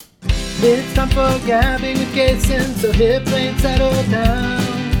It's time for Gabbing with Jason, so hit play and settle down.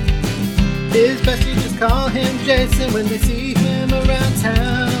 His best you just call him Jason when they see him around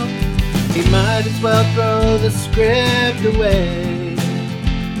town. He might as well throw the script away.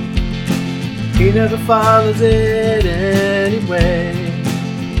 He never follows it anyway.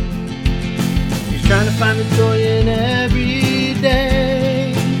 He's trying to find the joy in every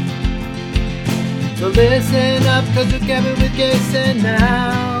day. So listen up, cause we're gabbing with Jason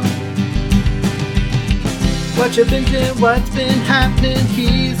now. What you binging, what's been happening,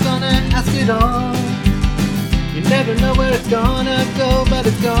 he's gonna ask it all. You never know where it's gonna go, but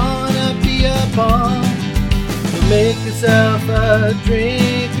it's gonna be a ball. So make yourself a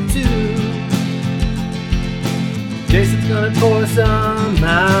drink or two. Jason's gonna pour some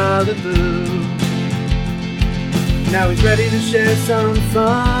Malibu. Now he's ready to share some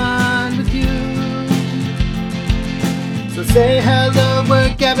fun with you. So say hello,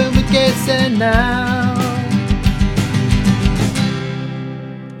 we're gabbing with Jason now.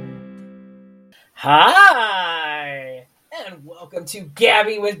 Hi, and welcome to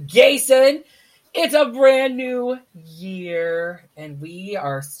Gabbing with Jason. It's a brand new year, and we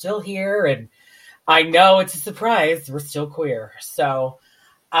are still here, and I know it's a surprise, we're still queer. So,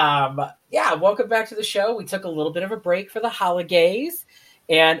 welcome back to the show. We took a little bit of a break for the holidays,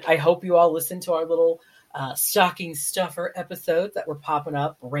 and I hope you all listened to our little stocking stuffer episodes that were popping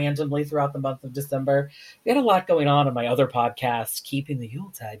up randomly throughout the month of December. We had a lot going on in my other podcast, Keeping the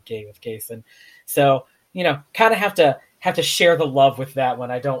Yuletide Gay with Jason. So, kind of have to share the love with that one.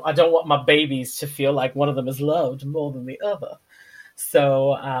 I don't want my babies to feel like one of them is loved more than the other.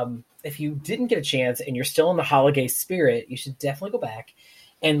 So, if you didn't get a chance and you're still in the holiday spirit, you should definitely go back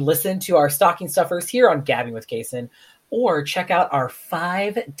and listen to our stocking stuffers here on Gabbing with Jason, or check out our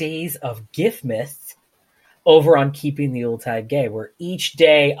 5 days of gift myths over on Keeping the Yuletide Gay, where each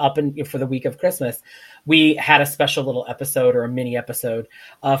day for the week of Christmas, we had a special little episode or a mini episode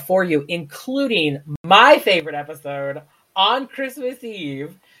for you, including my favorite episode on Christmas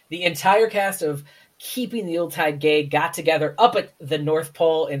Eve. The entire cast of Keeping the Yuletide Gay got together up at the North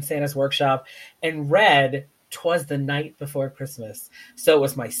Pole in Santa's workshop and read 'Twas the Night Before Christmas. So it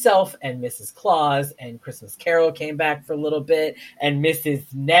was myself and Mrs. Claus, and Christmas Carol came back for a little bit, and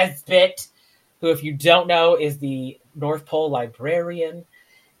Mrs. Nesbit, who, if you don't know, is the North Pole librarian.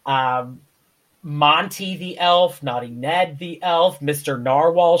 Monty the elf, Naughty Ned the elf, Mr.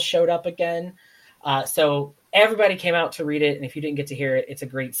 Narwhal showed up again. So everybody came out to read it, and if you didn't get to hear it, it's a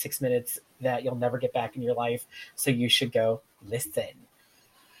great 6 minutes that you'll never get back in your life, so you should go listen.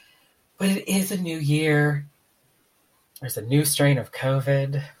 But it is a new year. There's a new strain of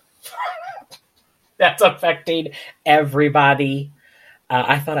COVID that's affecting everybody.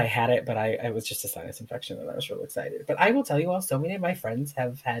 I thought I had it, but I was just a sinus infection, and I was really excited. But I will tell you all, so many of my friends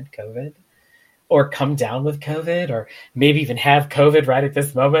have had COVID, or come down with COVID, or maybe even have COVID right at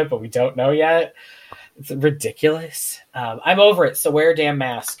this moment, but we don't know yet. It's ridiculous. I'm over it, so wear a damn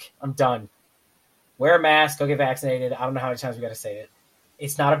mask. I'm done. Wear a mask, go get vaccinated. I don't know how many times we got to say it.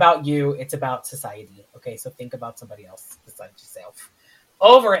 It's not about you, it's about society. Okay, so think about somebody else besides yourself.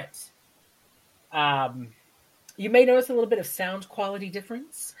 Over it. You may notice a little bit of sound quality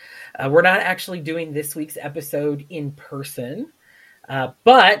difference. We're not actually doing this week's episode in person,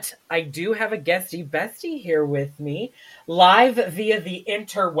 but I do have a guesty bestie here with me, live via the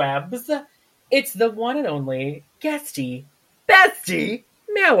interwebs. It's the one and only guesty bestie,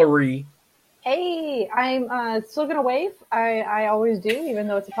 Mallory. Hey, I'm still going to wave. I always do, even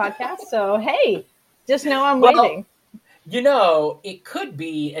though it's a podcast. So, hey, just know I'm waving. It could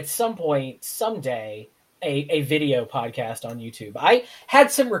be at some point, someday, a video podcast on YouTube. I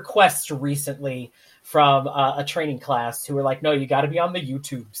had some requests recently from a training class who were like, no, you got to be on the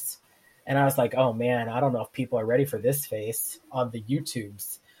YouTubes. And I was like, oh man, I don't know if people are ready for this face on the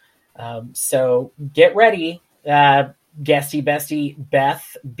YouTubes. So get ready. Guesty bestie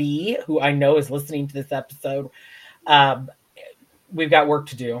Beth B, who I know is listening to this episode. We've got work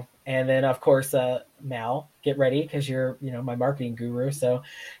to do. And then, of course, Mal, get ready, because you're, my marketing guru. So,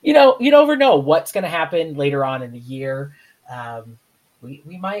 you never know what's going to happen later on in the year.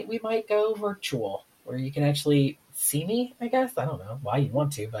 We might go virtual, where you can actually see me, I guess. I don't know why you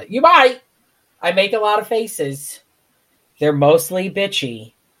want to, but you might. I make a lot of faces. They're mostly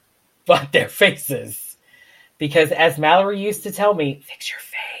bitchy, but they're faces. Because as Mallory used to tell me, fix your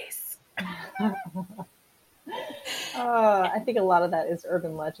face. I think a lot of that is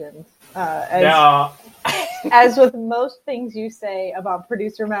urban legend. No. As with most things you say about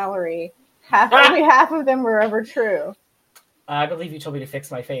producer Mallory, only half of them were ever true. I believe you told me to fix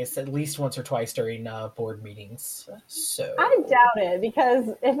my face at least once or twice during board meetings. So I doubt it, because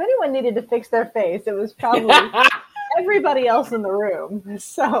if anyone needed to fix their face, it was probably everybody else in the room.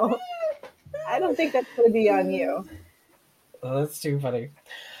 So I don't think that's going to be on you. Oh, that's too funny.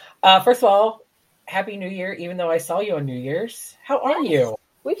 First of all, Happy New Year, even though I saw you on New Year's. How are you?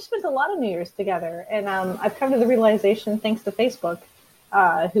 We've spent a lot of New Year's together, and I've come to the realization, thanks to Facebook,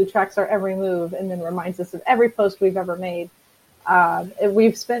 who tracks our every move and then reminds us of every post we've ever made.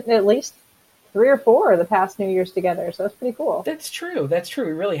 We've spent at least 3 or 4 of the past New Year's together, so it's pretty cool. That's true. That's true.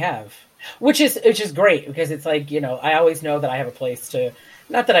 We really have, which is great, because it's like, you know, I always know that I have a place to.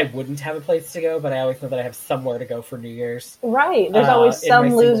 Not that I wouldn't have a place to go, but I always know that I have somewhere to go for New Year's. Right. There's always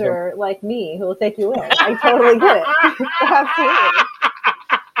some loser like me who will take you in. I totally get it. Absolutely.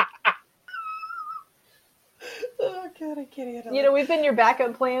 Oh God, I can't handle it. You know, we've been your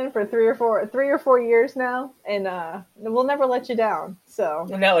backup plan for 3 or 4 years now, and we'll never let you down. So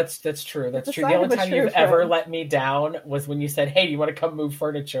no, that's true. That's true. The only time you've ever let me down was when you said, "Hey, do you want to come move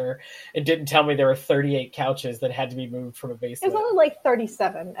furniture?" and didn't tell me there were 38 couches that had to be moved from a basement. It's only like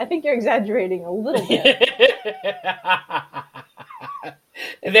 37. I think you're exaggerating a little bit.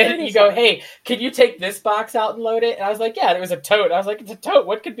 And then you go, "Hey, can you take this box out and load it?" And I was like, "Yeah." There was a tote. I was like, "It's a tote.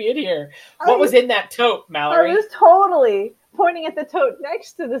 What could be in here? What was in that tote, Mallory?" I was totally pointing at the tote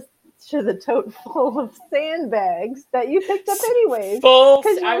next to the tote full of sandbags that you picked up anyways. Full.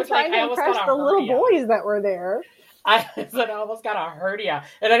 Because you I were was trying like, to impress the little boys that were there. I almost got a hernia,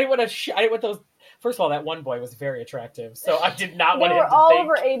 and I didn't want to. I didn't want those. First of all, that one boy was very attractive, so I did not want him to think. They were all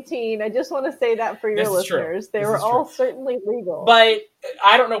over 18. I just want to say that for your listeners. They were all certainly legal. But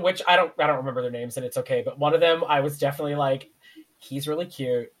I don't know which. I don't remember their names, and it's okay. But one of them, I was definitely like, he's really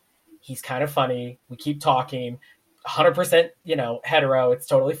cute. He's kind of funny. We keep talking. 100%, you know, hetero. It's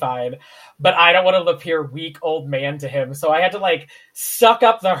totally fine. But I don't want to appear weak old man to him, so I had to like suck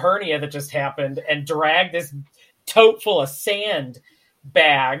up the hernia that just happened and drag this tote full of sand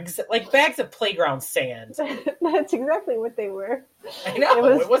bags, like bags of playground sand. That's exactly what they were. I know.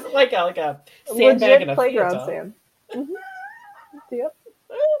 It wasn't like a sandbag in a playground sand. Mm-hmm. Yep.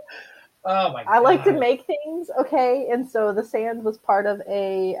 Oh my God. I like to make things, okay, and so the sand was part of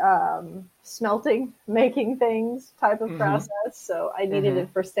a making things type of process, so I needed it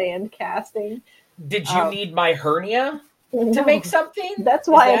for sand casting. Did you need my hernia to make something? That's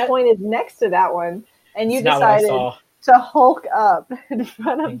why I pointed next to that one, and you decided to hulk up in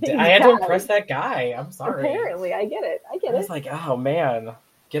front of me. I had to impress that guy. I'm sorry. Apparently, I get it. I was like, oh man,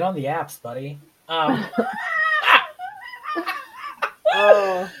 get on the apps, buddy.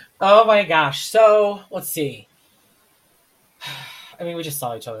 Oh my gosh. So let's see. I mean, we just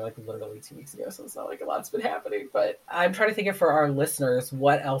saw each other like literally 2 weeks ago, so it's not like a lot's been happening. But I'm trying to think of, for our listeners,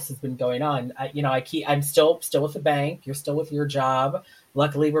 what else has been going on. I'm still with the bank. You're still with your job.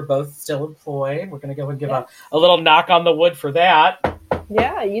 Luckily, we're both still employed. We're going to go and give a little knock on the wood for that.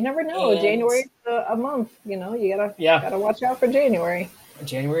 Yeah, you never know. January's a month. You know, you gotta watch out for January.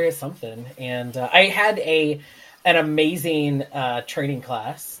 January is something, and I had an amazing training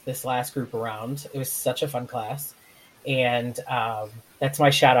class this last group around. It was such a fun class. And that's my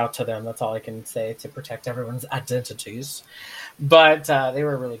shout out to them. That's all I can say to protect everyone's identities. But they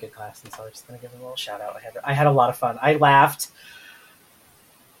were a really good class, and so I'm just going to give them a little shout out. I had a lot of fun. I laughed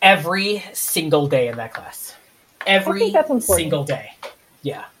every single day in that class. Every single day.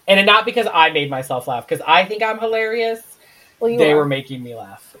 Yeah. And not because I made myself laugh, because I think I'm hilarious. Well, they were making me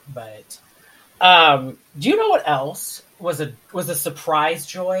laugh. But do you know what else was a surprise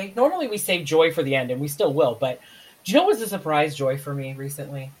joy? Normally we save joy for the end, and we still will, but do you know what was a surprise joy for me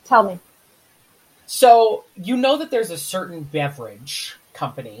recently? Tell me. So, you know that there's a certain beverage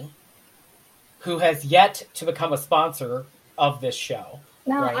company who has yet to become a sponsor of this show.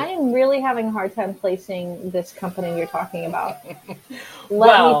 Now, right? I am really having a hard time placing this company you're talking about.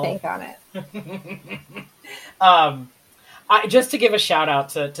 Let me think on it. Just to give a shout out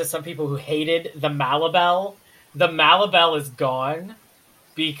to some people who hated the Malibel. The Malibel is gone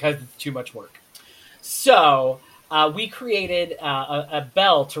because it's too much work. So we created a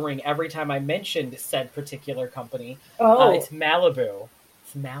bell to ring every time I mentioned said particular company. It's Malibu.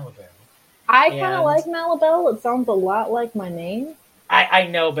 It's Malibu. I kind of like Malibel. It sounds a lot like my name. I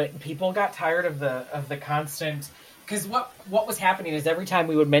know, but people got tired of the constant. Because what was happening is every time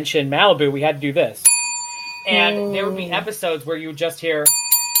we would mention Malibu, we had to do this. And there would be episodes where you would just hear,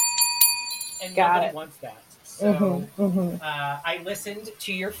 and nobody wants that. So I listened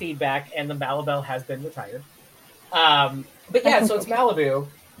to your feedback, and the Malibel has been retired. But yeah, so it's Malibu.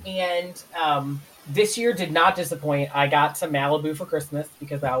 And this year did not disappoint. I got some Malibu for Christmas,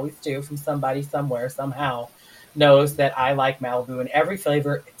 because I always do, from somebody, somewhere, somehow. knows that I like Malibu in every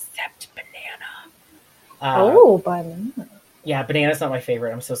flavor except banana. Banana. Yeah, banana's not my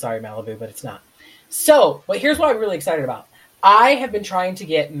favorite. I'm so sorry, Malibu, but it's not. So, but here's what I'm really excited about. I have been trying to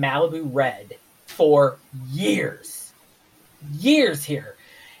get Malibu Red for years. Years here.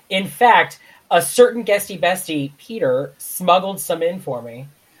 In fact, a certain guesty bestie, Peter, smuggled some in for me.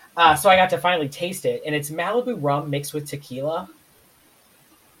 So I got to finally taste it. And it's Malibu rum mixed with tequila.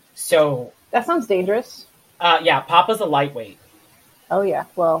 So... That sounds dangerous. Yeah, Papa's a lightweight. Oh, yeah.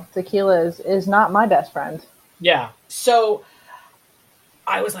 Well, tequila is not my best friend. Yeah. So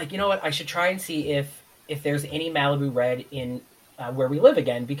I was like, you know what? I should try and see if there's any Malibu Red in where we live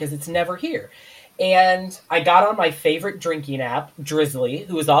again, because it's never here. And I got on my favorite drinking app, Drizzly,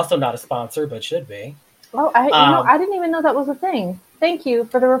 who is also not a sponsor, but should be. Oh, I didn't even know that was a thing. Thank you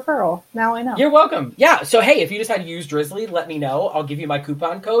for the referral. Now I know. You're welcome. Yeah. So, hey, if you decide to use Drizzly, let me know. I'll give you my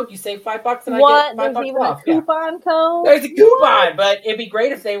coupon code. You save $5 and I get $5 There's even off. a coupon code? There's a coupon, but it'd be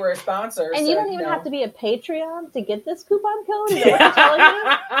great if they were a sponsor. And so, you don't even have to be a Patreon to get this coupon code? Is that what you're telling me?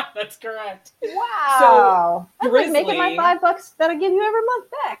 That's correct. Wow. So, That's like making my $5 that I give you every month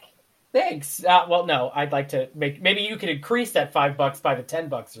back. Thanks. Well, no, I'd like to maybe you could increase that $5 by the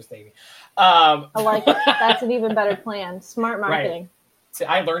 $10 you're saving. I like it. That's an even better plan. Smart marketing. Right. So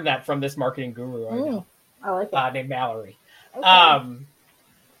I learned that from this marketing guru I know. I like it. Named Mallory. Okay.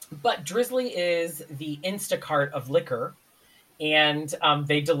 But Drizzly is the Instacart of liquor, and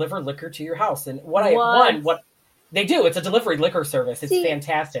they deliver liquor to your house. And what they do, it's a delivery liquor service. It's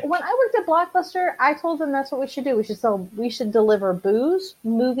fantastic. When I worked at Blockbuster, I told them that's what we should do. We should deliver booze,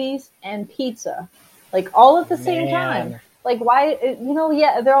 movies, and pizza, like all at the same time. Like, why,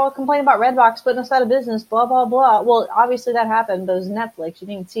 they're all complaining about Redbox putting us out of business, blah, blah, blah. Well, obviously that happened. Those Netflix, you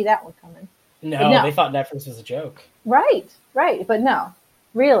didn't even see that one coming. No, they thought Netflix was a joke. Right. But no,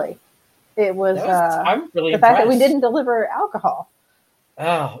 really. It was I'm really the impressed. fact that we didn't deliver alcohol.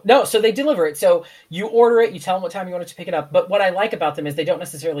 Oh, no, so they deliver it. So you order it, you tell them what time you want it to pick it up. But what I like about them is they don't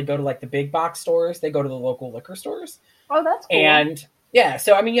necessarily go to, like, the big box stores. They go to the local liquor stores. Oh, that's cool. And, yeah,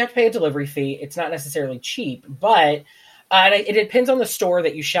 so, I mean, you have to pay a delivery fee. It's not necessarily cheap, but... and it depends on the store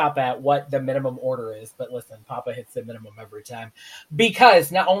that you shop at what the minimum order is. But listen, Papa hits the minimum every time.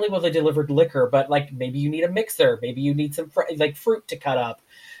 Because not only will they deliver liquor, but like maybe you need a mixer. Maybe you need some fruit to cut up.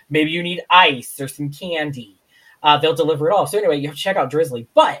 Maybe you need ice or some candy. They'll deliver it all. So anyway, you have to check out Drizzly.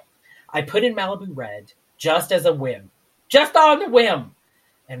 But I put in Malibu Red just as a whim. Just on the whim.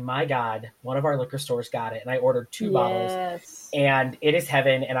 And my God, one of our liquor stores got it. And I ordered 2 bottles. And it is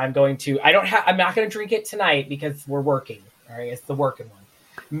heaven. And I'm not going to drink it tonight because we're working. All right. It's the working one.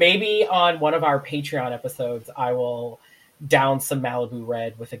 Maybe on one of our Patreon episodes, I will down some Malibu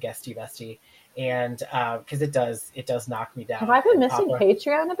Red with a guesty bestie. And because it does knock me down. Have I been missing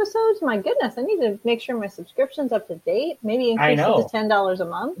Patreon episodes? My goodness, I need to make sure my subscription's up to date. Maybe increase it to $10 a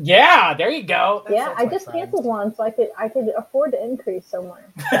month. Yeah, there you go. I just canceled one, so I could afford to increase somewhere.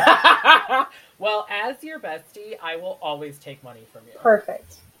 Well, as your bestie, I will always take money from you.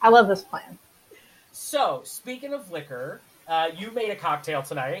 Perfect. I love this plan. So, speaking of liquor, you made a cocktail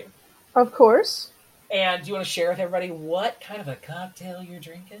tonight. Of course. And do you want to share with everybody what kind of a cocktail you're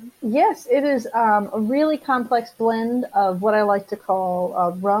drinking? Yes, it is a really complex blend of what I like to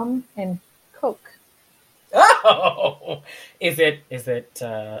call rum and Coke. Oh, is it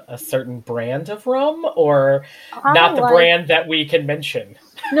a certain brand of rum or not the brand that we can mention?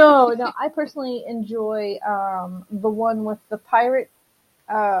 No, I personally enjoy the one with the pirate.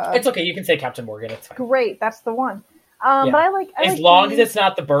 It's okay, you can say Captain Morgan. It's fine. Great, that's the one. But I like as long as it's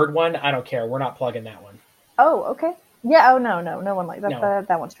not the bird one, I don't care. We're not plugging that one. Oh, okay. Yeah. Oh no one likes that. No.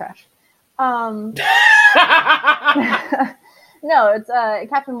 That one's trash. No, it's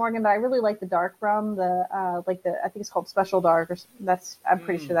Captain Morgan, but I really like the dark rum. I think it's called Special Dark. I'm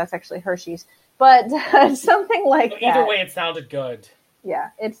pretty sure that's actually Hershey's, but something like that. Either way, it sounded good. Yeah,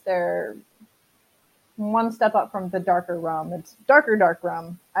 it's their one step up from the darker rum. It's dark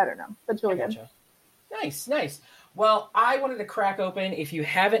rum. I don't know, but it's really good. Nice. Well, I wanted to crack open. If you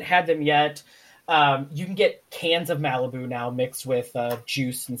haven't had them yet, you can get cans of Malibu now mixed with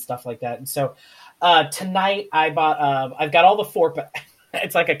juice and stuff like that. And so tonight I bought. I've got all the 4-pack.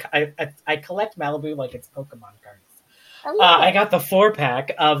 It's like I collect Malibu like it's Pokemon cards. I got the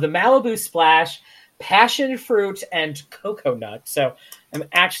 4-pack of the Malibu Splash, Passion Fruit, and Coconut. So I'm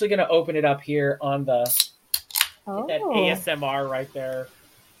actually going to open it up here on that ASMR right there.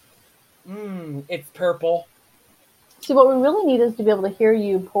 It's purple. See, what we really need is to be able to hear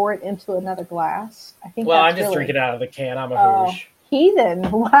you pour it into another glass. I think. Well, I'm just drinking out of the can. I'm a hoosh. Heathen.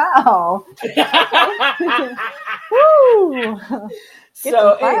 Wow. Woo. Get So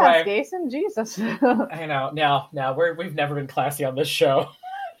some class, anyway, Jason. Jesus. I know. Now we've never been classy on this show.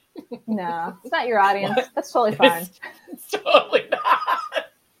 No, it's not your audience. That's totally fine. It's totally not.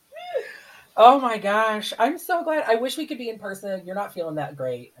 Oh my gosh. I'm so glad. I wish we could be in person. You're not feeling that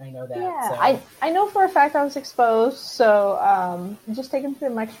great. I know that. Yeah, so. I know for a fact I was exposed, so just taking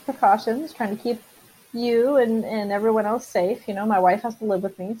some extra precautions, trying to keep you and everyone else safe. You know, my wife has to live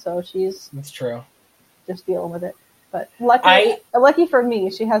with me, so she's That's true. just dealing with it. But lucky for me,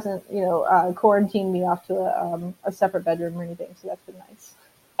 she hasn't, quarantined me off to a separate bedroom or anything, so that's been nice.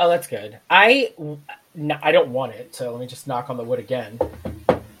 Oh, that's good. I don't want it, so let me just knock on the wood again.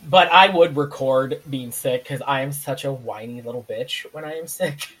 But I would record being sick because I am such a whiny little bitch when I am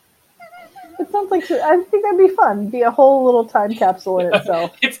sick. It sounds like I think that'd be fun. Be a whole little time capsule in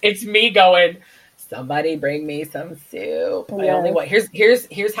itself. It's me going, somebody bring me some soup. Yes. I only want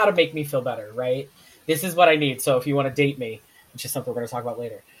here's how to make me feel better, right? This is what I need. So if you want to date me, which is something we're going to talk about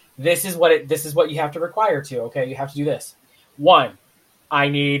later, this is what you have to require to. Okay, you have to do this. 1, I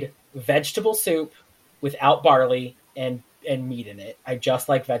need vegetable soup without barley and meat in it. I just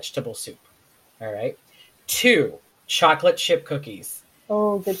like vegetable soup. All right. 2, chocolate chip cookies.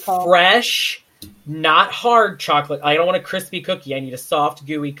 Oh, good call. Fresh, not hard chocolate. I don't want a crispy cookie. I need a soft,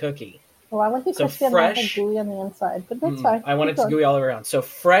 gooey cookie. Oh, I like it So crispy and I like gooey on the inside, but that's fine. I want it to gooey all the way around. So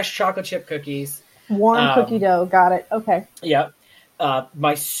fresh chocolate chip cookies. Warm cookie dough. Got it. Okay. Yep.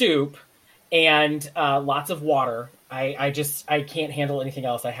 My soup and lots of water. I can't handle anything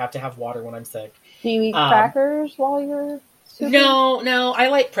else. I have to have water when I'm sick. Do you eat crackers while you're souping? No. I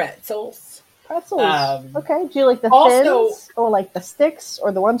like pretzels. Pretzels. Okay. Do you like the thins or like the sticks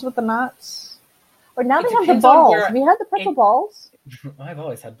or the ones with the knots? Or now they have the balls. Have you had the pretzel balls? I've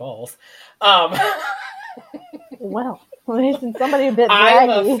always had balls. Well, isn't somebody a bit braggy? I'm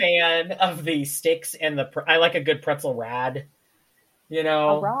a fan of the sticks and I like a good pretzel rad. You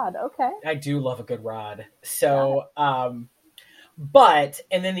know, a rod. Okay. I do love a good rod. So, but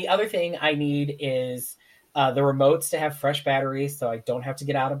then the other thing I need is the remotes to have fresh batteries, so I don't have to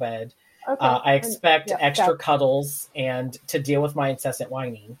get out of bed. Okay. I expect extra cuddles and to deal with my incessant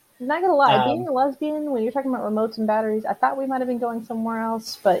whining. Not gonna lie, being a lesbian, when you're talking about remotes and batteries, I thought we might have been going somewhere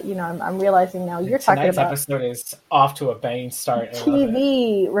else, but I'm realizing now you're talking about tonight's episode is off to a banging start.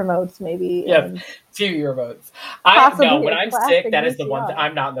 TV remotes, maybe. Yeah, TV remotes. When I'm sick, that is the one thing.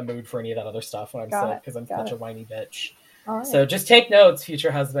 I'm not in the mood for any of that other stuff when I'm sick because I'm such a whiny bitch. Right. So just take notes,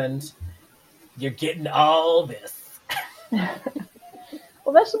 future husband. You're getting all this.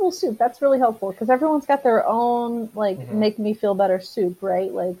 Well, vegetable soup, that's really helpful because everyone's got their own, make me feel better soup,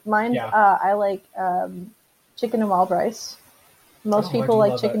 right? Like mine, I like chicken and wild rice. Most people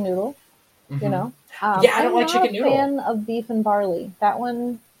like chicken noodle, you know? I don't like chicken noodle. I'm not a fan of beef and barley. That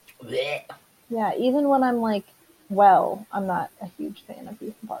one, blech. Yeah, even when I'm I'm not a huge fan of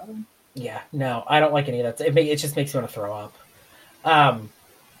beef and barley. Yeah, no, I don't like any of that. It just makes me want to throw up.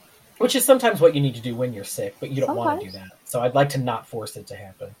 Which is sometimes what you need to do when you're sick, but you don't want to do that. So I'd like to not force it to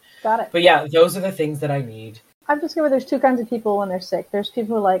happen. Got it. But yeah, those are the things that I need. I've discovered there's 2 kinds of people when they're sick. There's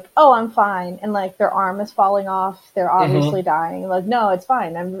people who are like, oh, I'm fine. And their arm is falling off. They're obviously dying. Like, no, it's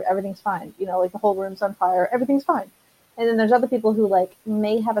fine. Everything's fine. The whole room's on fire. Everything's fine. And then there's other people who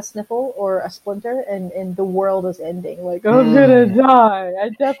may have a sniffle or a splinter and the world is ending. Like, I'm going to die. I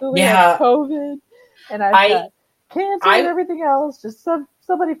definitely have COVID. And I've got cancer and everything else. Just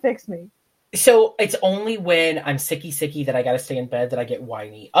somebody fix me. So it's only when I'm sicky that I got to stay in bed that I get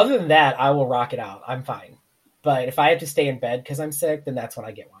whiny. Other than that, I will rock it out. I'm fine. But if I have to stay in bed because I'm sick, then that's when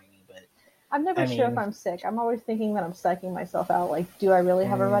I get whiny. But I'm never sure if I'm sick. I'm always thinking that I'm psyching myself out. Like, do I really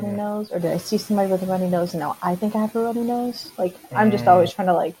have a runny nose? Or did I see somebody with a runny nose and now I think I have a runny nose? I'm just always trying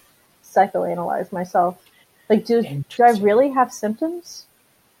to psychoanalyze myself. Do I really have symptoms?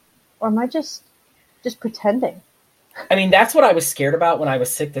 Or am I just pretending? I mean, that's what I was scared about when I was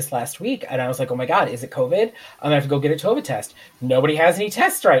sick this last week. And I was like, oh my God, is it COVID? I'm going to have to go get a COVID test. Nobody has any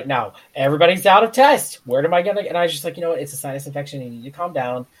tests right now. Everybody's out of tests. Where am I going to? And I was just like, it's a sinus infection. You need to calm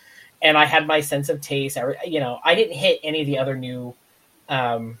down. And I had my sense of taste. I didn't hit any of the other new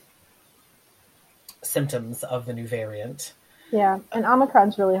symptoms of the new variant. Yeah. And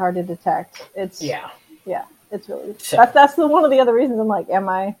Omicron's really hard to detect. It's really, so, that's one of the other reasons I'm like, am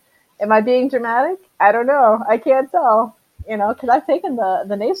I being dramatic? I don't know. I can't tell, because I've taken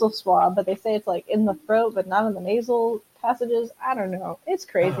the nasal swab, but they say it's in the throat, but not in the nasal passages. I don't know. It's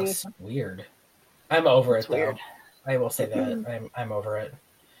crazy. Oh, it's weird. I'm over it, weird. though. I will say that. I'm over it.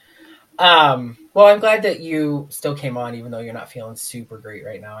 Well, I'm glad that you still came on, even though you're not feeling super great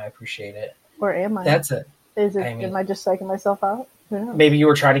right now. I appreciate it. Or am I? That's it. Am I just psyching myself out? Who knows? Maybe you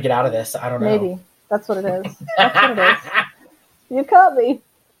were trying to get out of this. I don't know. Maybe. That's what it is. That's what it is. You caught me.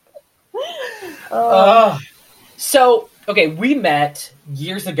 So, okay, we met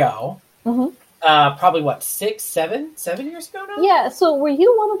years ago. Mm-hmm. Probably what, 7 years ago now? Yeah. So were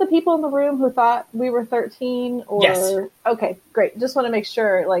you one of the people in the room who thought we were 13? Or Yes. Okay, great. Just want to make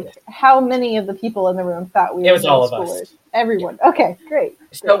sure, like, how many of the people in the room thought we were It was all of schoolers? us. Everyone. Yeah. Okay, great.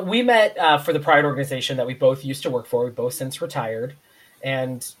 So we met for the Pride organization that we both used to work for. We both since retired,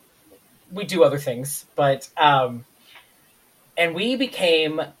 and we do other things. But and we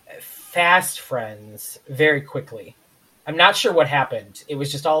became fast friends very quickly. I'm not sure what happened. It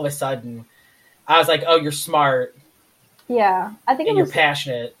was just all of a sudden, I was like, "Oh, you're smart. Yeah, I think And it was. you're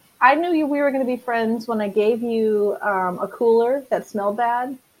passionate." I knew we were going to be friends when I gave you a cooler that smelled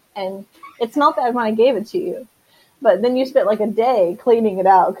bad, and it smelled bad when I gave it to you. But then you spent like a day cleaning it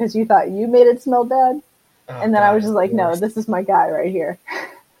out because you thought you made it smell bad. Oh, And then God, I was just like, no, worst. this is my guy right here.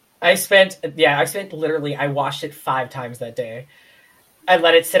 I spent literally, I washed it 5 times that day. I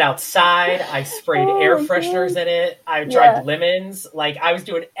let it sit outside. I sprayed air fresheners in it. I dried lemons. Like, I was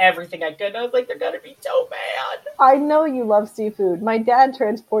doing everything I could. And I was like, they're going to be so mad. I know you love seafood. My dad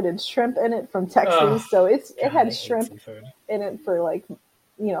transported shrimp in it from Texas. So it had shrimp in it for like,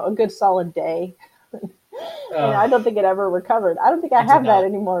 a good solid day. And I don't think it ever recovered. I don't think I have that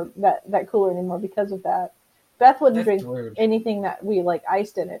anymore, that cooler anymore because of that. Beth wouldn't drink anything that we like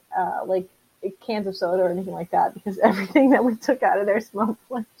iced in it, like cans of soda or anything like that, because everything that we took out of there smelled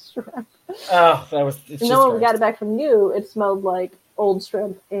like shrimp. Oh, that was. And then when we got it back from you, it smelled like old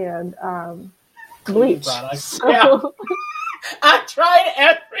shrimp and bleach. So... Yeah. I tried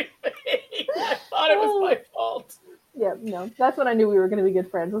everything. I thought it was my fault. Yeah, no, that's when I knew we were going to be good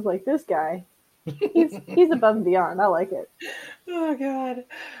friends. I was like, this guy. He's above and beyond. I like it. Oh God.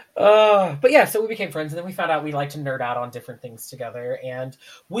 But yeah, so we became friends, and then we found out we like to nerd out on different things together. And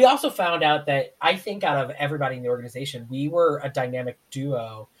we also found out that I think out of everybody in the organization, we were a dynamic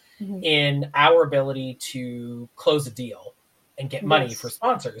duo in our ability to close a deal and get money for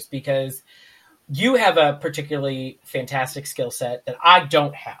sponsors, because you have a particularly fantastic skill set that I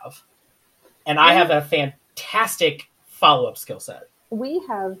don't have. And I have a fantastic follow-up skill set. We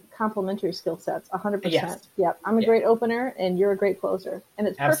have complementary skill sets, 100%. Yes. Yep. I'm a great opener and you're a great closer. And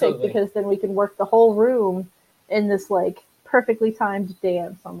it's Absolutely. perfect because then we can work the whole room in this like perfectly timed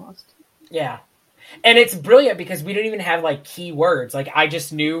dance almost. Yeah. And it's brilliant because we didn't even have like key words. Like I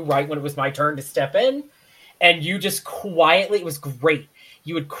just knew right when it was my turn to step in, and you just quietly, it was great.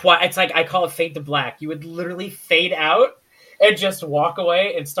 You would it's like, I call it fade to black. You would literally fade out and just walk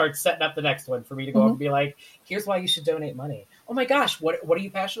away and start setting up the next one for me to go up and be like, here's why you should donate money. Oh my gosh, what are you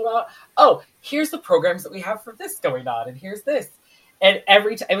passionate about? Oh, here's the programs that we have for this going on, and here's this. And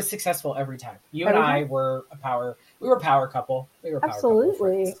every time, it was successful every time. You and I were a power couple. We were a power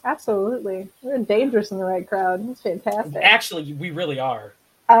Absolutely. couple. Absolutely. We're dangerous in the right crowd. It's fantastic. Actually, we really are.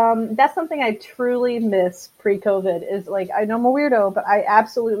 That's something I truly miss pre-COVID is like, I know I'm a weirdo, but I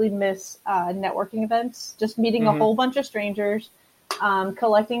absolutely miss networking events, just meeting a whole bunch of strangers,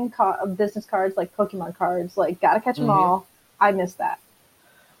 collecting business cards, like Pokemon cards, like gotta catch them all. I miss that.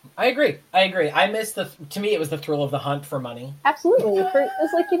 I agree. I miss to me, it was the thrill of the hunt for money. Absolutely.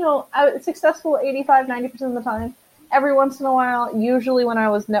 It's like, I was successful 85, 90% of the time. Every once in a while, usually when I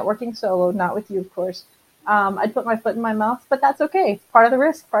was networking solo, not with you, of course, I'd put my foot in my mouth, but that's okay. Part of the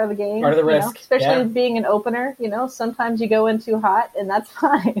risk, part of the game. Part of the risk. Especially being an opener, sometimes you go in too hot and that's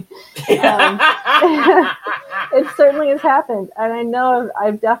fine. It certainly has happened. And I know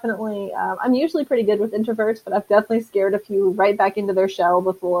I've definitely, I'm usually pretty good with introverts, but I've definitely scared a few right back into their shell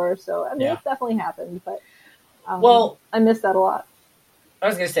before. So, it's definitely happened, but I miss that a lot. I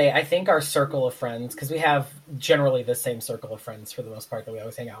was going to say, I think our circle of friends, because we have generally the same circle of friends for the most part that we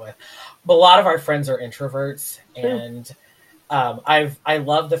always hang out with, but a lot of our friends are introverts. And I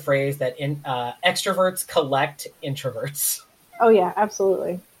love the phrase that extroverts collect introverts. Oh, yeah,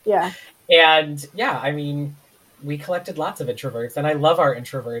 absolutely. Yeah. And we collected lots of introverts, and I love our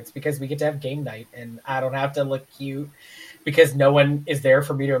introverts because we get to have game night, and I don't have to look cute because no one is there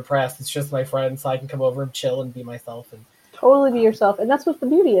for me to impress. It's just my friends, so I can come over and chill and be myself. And totally be yourself. And that's what the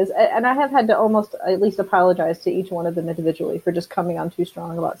beauty is. And I have had to almost at least apologize to each one of them individually for just coming on too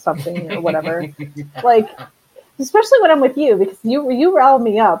strong about something or whatever. Like, especially when I'm with you, because you rile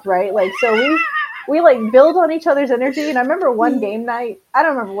me up, right? Like, so we like build on each other's energy. And I remember one game night, I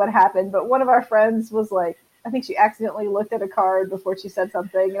don't remember what happened, but one of our friends was like, I think she accidentally looked at a card before she said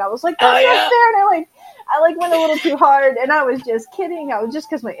something, and I was like, "That's not fair." And I went a little too hard, and I was just kidding. I was just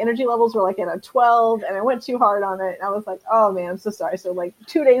because my energy levels were like at a 12, and I went too hard on it, and I was like, "Oh man, I'm so sorry." So like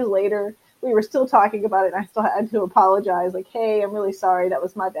 2 days later, we were still talking about it, and I still had to apologize. Like, hey, I'm really sorry. That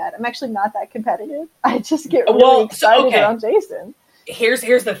was my bad. I'm actually not that competitive. I just get really excited around Jason. Here's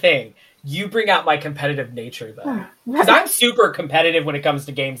the thing. You bring out my competitive nature, though. Because I'm super competitive when it comes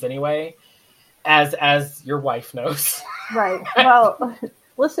to games anyway, as your wife knows. Right. Well,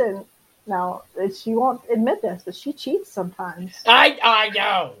 listen, now, she won't admit this, but she cheats sometimes. I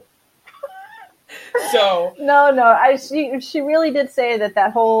know. So no, she really did say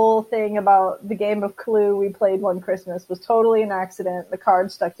that whole thing about the game of Clue we played one Christmas was totally an accident. The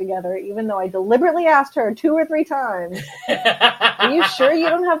cards stuck together, even though I deliberately asked her 2 or 3 times. Are you sure you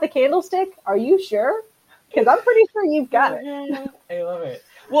don't have the candlestick? Are you sure? Because I'm pretty sure you've got it. I love it.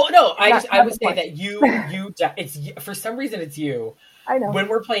 Well, no, I would say that you it's for some reason it's you. I know. When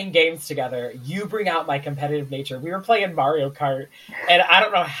we're playing games together, you bring out my competitive nature. We were playing Mario Kart, and I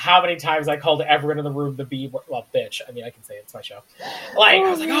don't know how many times I called everyone in the room the bitch. I mean, I can say it's my show. Like, I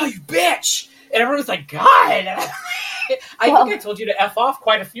was like, oh, you bitch! And everyone was like, God! I think I told you to F off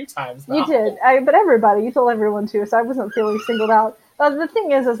quite a few times now. You did. But everybody, you told everyone too, so I wasn't feeling singled out. The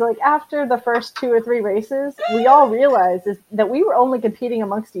thing is like, after the first 2 or 3 races, we all realized that we were only competing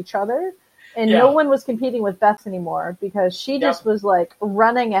amongst each other. And no one was competing with Beth anymore because she just was like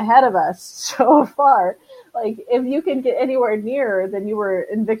running ahead of us so far. Like, if you can get anywhere near, then you were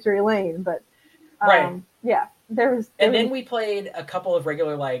in victory lane. But yeah, there was. Then we played a couple of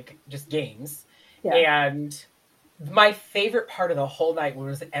regular just games, and my favorite part of the whole night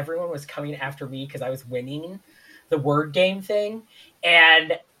was everyone was coming after me because I was winning the word game thing,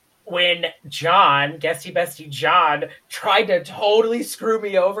 and when John, Guesty Bestie John, tried to totally screw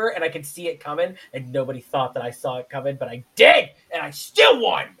me over, and I could see it coming, and nobody thought that I saw it coming, but I did, and I still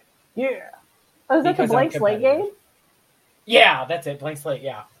won. Yeah. Oh, is that the Blank Slate game? Yeah, that's it. Blank Slate,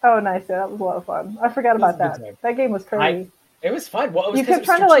 yeah. Oh, nice. Yeah, that was a lot of fun. I forgot about that. That game was crazy. It was fun. Well, it was you kept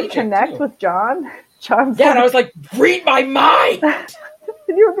trying to connect with John. And I was like, read my mind!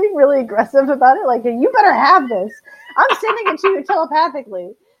 You were being really aggressive about it. Like, you better have this. I'm sending it to you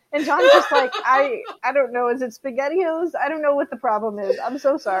telepathically. And John's just like, I don't know. Is it SpaghettiOs? I don't know what the problem is. I'm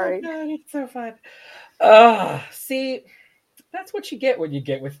so sorry. Oh, God, it's so fun. See, that's what you get when you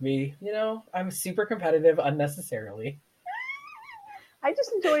get with me. You know, I'm super competitive unnecessarily. I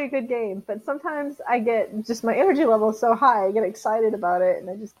just enjoy a good game, but sometimes I get just my energy level is so high. I get excited about it, and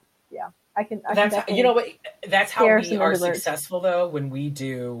I just, I can. You know what? That's how we are successful, though, when we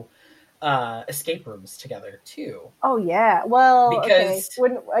do escape rooms together too. Oh yeah, well, because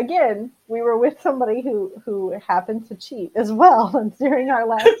when we were with somebody who happened to cheat as well during our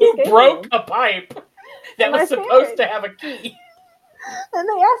last escape broke room. A pipe that was supposed to have a key. And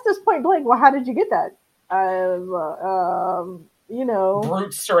they asked us point blank, "Well, how did you get that?"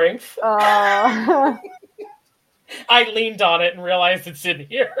 Brute strength. I leaned on it and realized it's in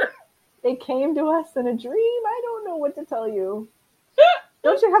here. It came to us in a dream. I don't know what to tell you.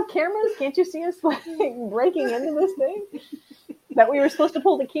 Don't you have cameras? Can't you see us breaking into this thing? That we were supposed to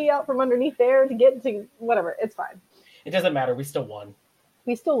pull the key out from underneath there to get to whatever. It's fine. It doesn't matter. We still won.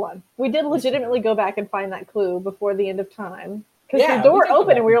 We did legitimately go back and find that clue before the end of time. Because the door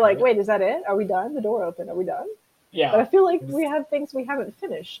opened and we were like, wait, is that it? Are we done? The door opened. Are we done? Yeah. But I feel like we have things we haven't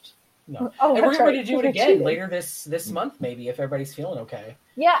finished. No. And we're going to do it again later this month, maybe, if everybody's feeling okay.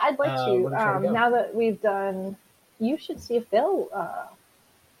 Yeah, I'd like to. Now that we've done, you should see if they'll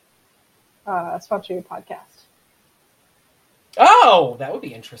sponsor your podcast. Oh, that would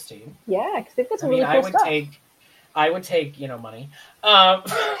be interesting. Yeah, because they've got some really cool stuff. I would take money,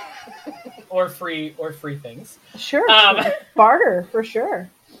 or free things. Sure, barter for sure.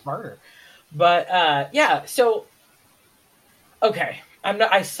 Barter, but So, okay,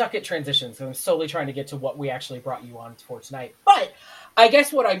 I suck at transitions, so I'm solely trying to get to what we actually brought you on for tonight. But I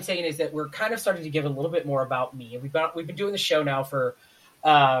guess what I'm saying is that we're kind of starting to give a little bit more about me. We've been doing the show now for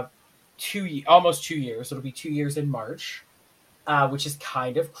almost 2 years. It'll be 2 years in March, which is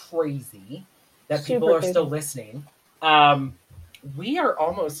kind of crazy that people are still listening. We are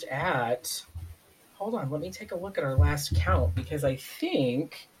almost at. Hold on, let me take a look at our last count because I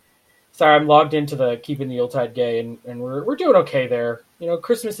think. Sorry, I'm logged into the Keeping the Yuletide Gay, and we're doing okay there. You know,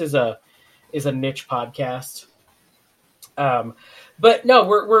 Christmas is a niche podcast. But no,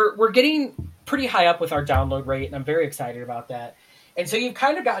 we're getting pretty high up with our download rate, and I'm very excited about that. And so you've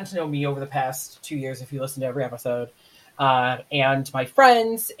kind of gotten to know me over the past 2 years if you listen to every episode, and my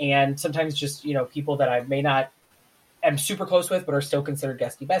friends, and sometimes just people that I may not am super close with, but are still considered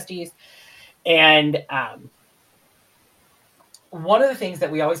guesty besties. And one of the things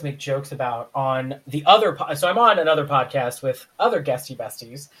that we always make jokes about on the other, so I'm on another podcast with other guesty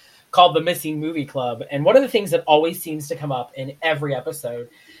besties called the Missing Movie Club. And one of the things that always seems to come up in every episode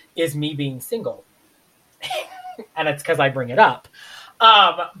is me being single. And it's because I bring it up.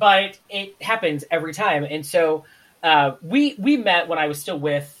 But it happens every time. And so we met when I was still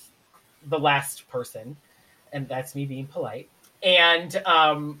with the last person, and that's me being polite. And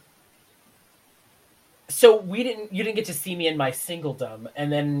so you didn't get to see me in my singledom.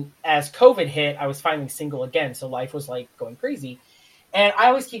 And then as COVID hit, I was finally single again. So life was like going crazy. And I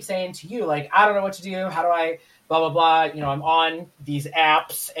always keep saying to you, like, I don't know what to do. How do I blah, blah, blah. You know, I'm on these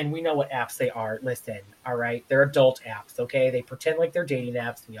apps, and we know what apps they are. Listen, all right? They're adult apps, okay? They pretend like they're dating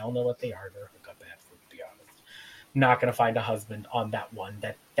apps. We all know what they are. They're hookup apps, to be honest. I'm not going to find a husband on that one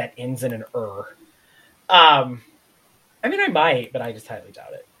that ends in an "er." I mean, I might, but I just highly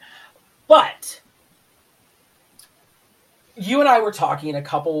doubt it. But you and I were talking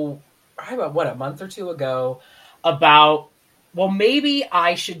a month or two ago about, well, maybe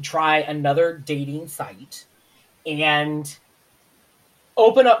I should try another dating site and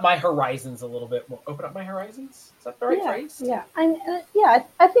open up my horizons a little bit more. Open up my horizons? Is that the right phrase? Yeah.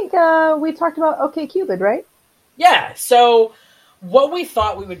 I think we talked about OkCupid, right? Yeah. So what we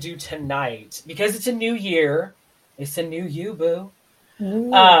thought we would do tonight, because it's a new year, it's a new you, boo.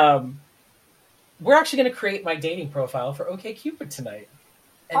 We're actually going to create my dating profile for OkCupid tonight.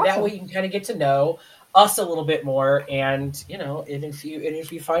 And awesome. That way you can kind of get to know us a little bit more. And, you know, and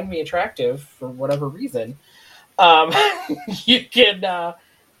if you find me attractive for whatever reason, you can,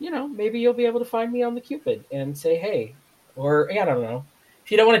 maybe you'll be able to find me on the Cupid and say, hey, or I don't know.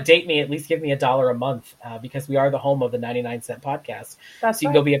 If you don't want to date me, at least give me $1 a month, because we are the home of the 99-cent podcast. That's so you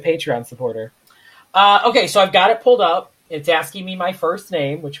can go be a Patreon supporter. Okay, so I've got it pulled up. It's asking me my first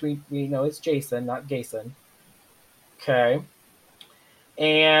name, which we know is Jason, not Gason. Okay.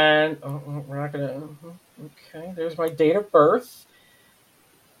 And we're not going to... Okay, there's my date of birth.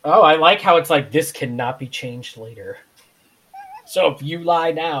 Oh, I like how it's like, this cannot be changed later. So if you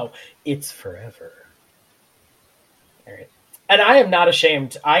lie now, it's forever. All right. And I am not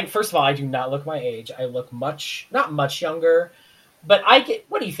ashamed. First of all, I do not look my age. I look not much younger, but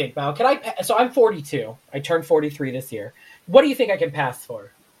what do you think, Mal? So I'm 42. I turned 43 this year. What do you think I can pass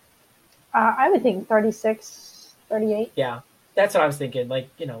for? I would think 36, 38. Yeah, that's what I was thinking. Like,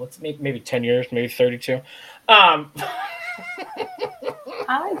 let's maybe 10 years, maybe 32. I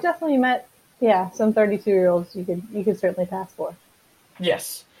definitely met, some 32-year-olds you could certainly pass for.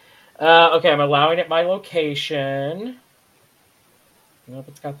 Yes. Okay, I'm allowing it my location. Nope,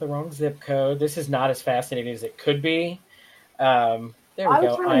 it's got the wrong zip code. This is not as fascinating as it could be. There we go. I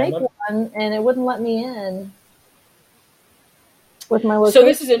was trying to make one, and it wouldn't let me in with my location. So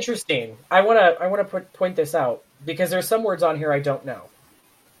this is interesting. I want to point this out, because there's some words on here I don't know,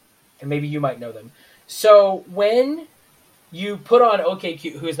 and maybe you might know them. So when you put on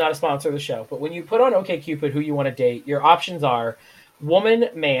OkCupid, who is not a sponsor of the show, but when you put on OkCupid who you want to date, your options are woman,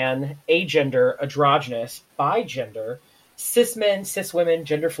 man, agender, androgynous, bigender, cis men, cis women,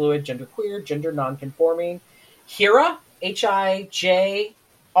 gender fluid, gender queer, gender non-conforming. Hijra, Hijra.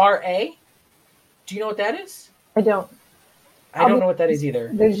 Do you know what that is? I don't. I don't know what that is either.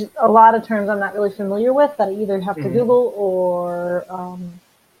 There's a lot of terms I'm not really familiar with that I either have to Google or,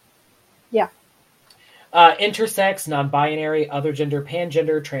 intersex, non-binary, other gender,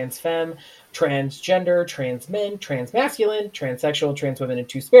 pangender, transfemme, transgender, trans men, transmasculine, transsexual, trans women, and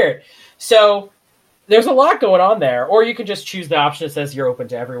two-spirit. So there's a lot going on there. Or you can just choose the option that says you're open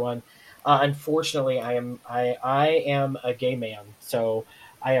to everyone. Unfortunately, I am a gay man, so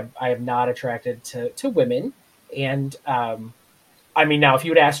I am not attracted to women. And I mean, now if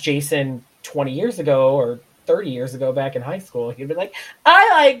you would ask Jason 20 years ago or 30 years ago back in high school, he'd be like, I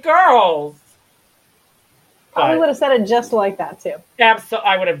like girls. Probably would have said it just like that too.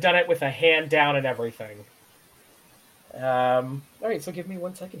 I would have done it with a hand down and everything. All right, so give me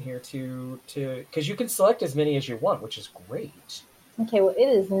 1 second here to because you can select as many as you want, which is great. Okay, well, it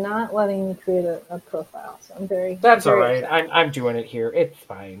is not letting me create a profile, so I'm very. That's very all right. upset. I'm doing it here. It's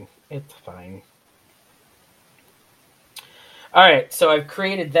fine. It's fine. All right, so I've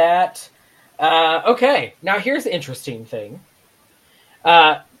created that. Okay, now here's the interesting thing.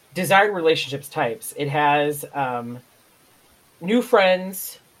 Desired relationships types. It has new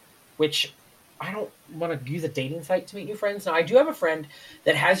friends, which I don't want to use a dating site to meet new friends. Now, I do have a friend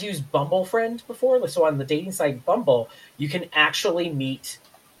that has used Bumble Friend before. So on the dating site Bumble, you can actually meet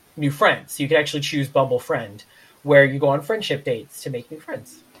new friends. You can actually choose Bumble Friend, where you go on friendship dates to make new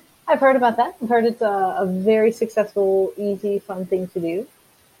friends. I've heard about that. I've heard it's a very successful, easy, fun thing to do.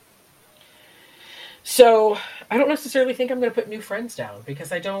 So I don't necessarily think I'm going to put new friends down,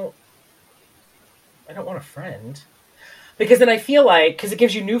 because I don't want a friend. Because then I feel like, because it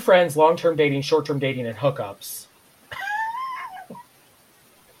gives you new friends, long-term dating, short-term dating, and hookups.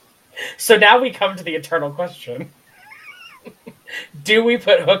 So now we come to the eternal question. Do we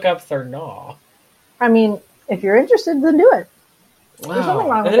put hookups or no? I mean, if you're interested, then do it. There's nothing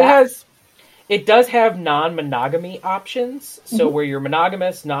wrong with that. It does have non-monogamy options. So where you're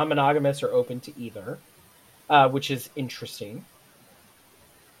monogamous, non-monogamous, or open to either, which is interesting.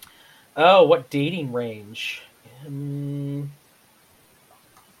 Oh, what dating range? I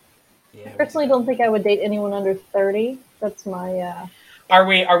personally don't think I would date anyone under 30. That's my. Are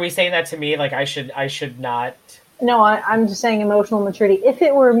we saying that to me? Like I should not. No, I'm just saying emotional maturity. If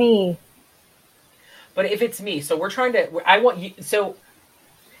it were me. But if it's me, so we're trying to. I want you. So.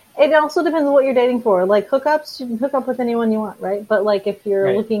 It also depends on what you're dating for. Like hookups, you can hook up with anyone you want, right? But like if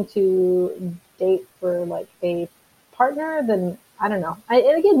you're looking to date for like a partner, then I don't know.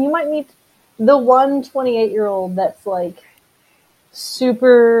 And again, you might meet the 28-year-old that's like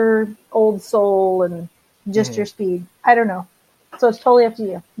super old soul and just your speed. I don't know. So it's totally up to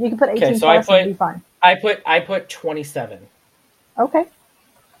you. You can put 18 plus and be fine. I put 27. Okay.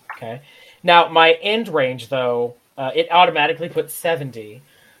 Okay. Now my end range though, it automatically puts 70,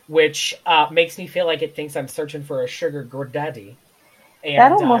 which makes me feel like it thinks I'm searching for a sugar daddy. And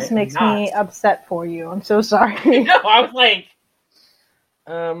that almost makes me upset for you. I'm so sorry. No, I was like,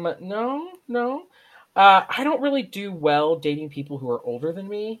 no. I don't really do well dating people who are older than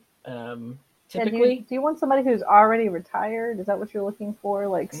me. Typically. Do you want somebody who's already retired? Is that what you're looking for?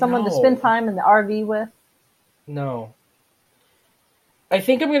 Like someone to spend time in the RV with? No. I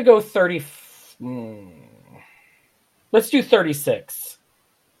think I'm going to go 30. Let's do 36.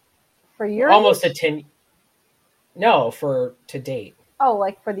 For your almost age? a 10. No, to date. Oh,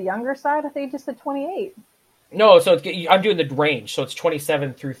 like for the younger side? I think you just said 28. No, so I'm doing the range, so it's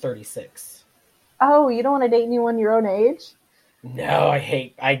 27 through 36. Oh, you don't want to date anyone your own age? No,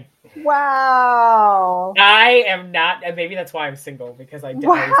 Wow. I am not, and maybe that's why I'm single, because I did.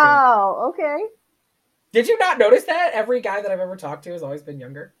 Wow, okay. Did you not notice that? Every guy that I've ever talked to has always been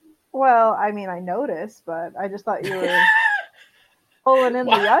younger. Well, I mean, I noticed, but I just thought you were pulling in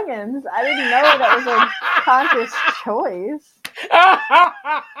the youngins. I didn't know that was a conscious choice.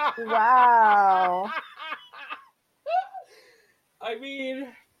 Wow. I mean,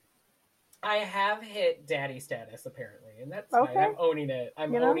 I have hit daddy status apparently, and that's okay. fine. I'm owning it.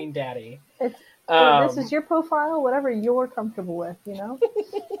 I'm owning daddy. This is your profile, whatever you're comfortable with, you know?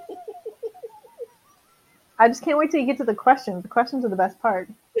 I just can't wait till you get to the questions. The questions are the best part.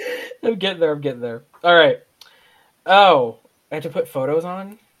 I'm getting there. All right. Oh, I have to put photos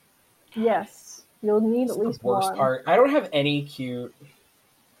on? Yes. You'll need at least one. Worst part. I don't have any cute.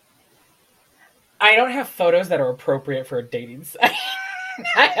 I don't have photos that are appropriate for a dating site.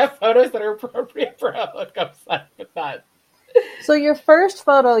 I have photos that are appropriate for a hookup site, but not. So your first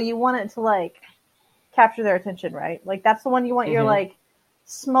photo, you want it to like capture their attention, right? Like that's the one you want your like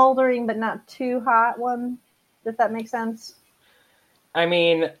smoldering but not too hot one. Does that make sense? I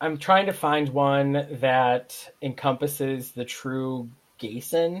mean, I'm trying to find one that encompasses the true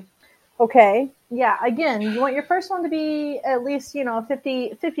Gayson. Okay. Yeah. Again, you want your first one to be at least, 50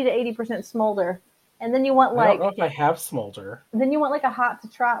 to 80% smolder. And then you want like... I don't know if I have smolder. Then you want like a hot to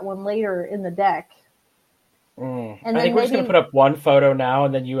trot one later in the deck. And I think we're just going to put up one photo now,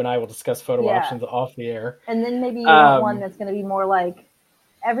 and then you and I will discuss photo options off the air. And then maybe you want one that's going to be more like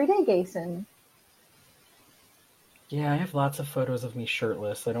everyday Gayson. Yeah, I have lots of photos of me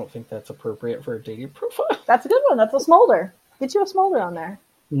shirtless. I don't think that's appropriate for a dating profile. That's a good one. That's a smolder. Get you a smolder on there.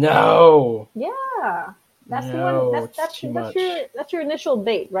 No. Yeah. That's the one. That's your initial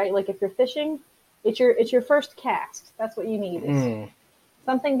bait, right? Like if you're fishing, it's your first cast. That's what you need. Is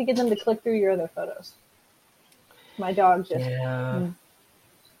something to get them to click through your other photos. My dog just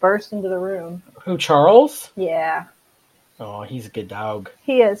burst into the room. Who, Charles? Yeah. Oh, he's a good dog.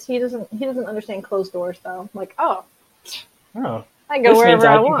 He is. He doesn't understand closed doors though. I'm like, I go this wherever means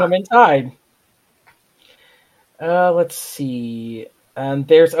I can want. Come inside. Let's see. I'm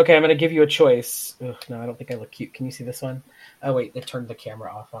going to give you a choice. Ugh, no, I don't think I look cute. Can you see this one? Oh wait, they turned the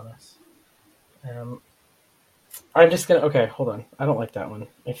camera off on us. I'm just gonna. Okay, hold on. I don't like that one.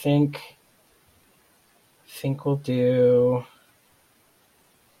 I think we'll do.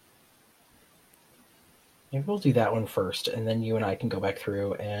 Maybe we'll do that one first, and then you and I can go back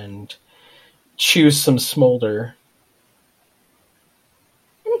through and choose some smolder.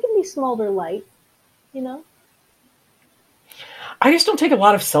 And it can be smolder light, I just don't take a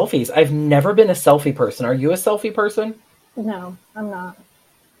lot of selfies. I've never been a selfie person. Are you a selfie person? No, I'm not.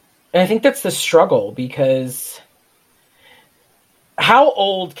 And I think that's the struggle, because how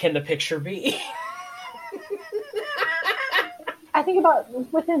old can the picture be? I think about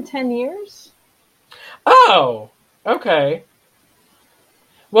within 10 years. Oh, okay.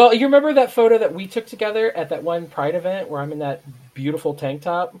 Well, you remember that photo that we took together at that one Pride event where I'm in that beautiful tank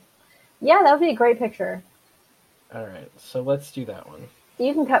top? Yeah, that would be a great picture. All right, so let's do that one.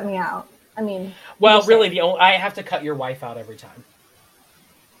 You can cut me out. I mean, Well, really, I have to cut your wife out every time,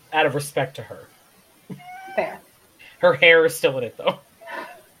 out of respect to her. fair. Her hair is still in it, though.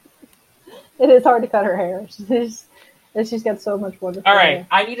 It is hard to cut her hair. She's got so much wonderful All right, hair.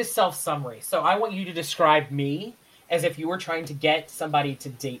 I need a self-summary. So I want you to describe me as if you were trying to get somebody to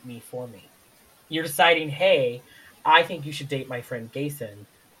date me for me. You're deciding, hey, I think you should date my friend Gayson.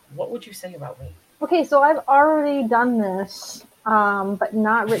 What would you say about me? Okay, so I've already done this, but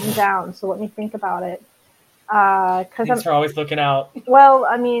not written down. So let me think about it. Thanks for always looking out. Well,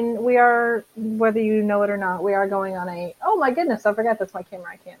 I mean, we are, whether you know it or not, we are going on a. Oh my goodness, I forgot that's my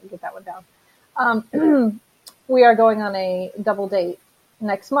camera. I can't get that one down. We are going on a double date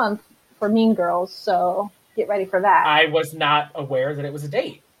next month for Mean Girls, so get ready for that. I was not aware that it was a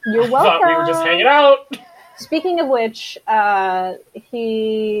date. You're I welcome. thought we were just hanging out. Speaking of which, we're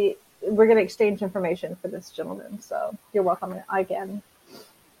going to exchange information for this gentleman, so you're welcome again.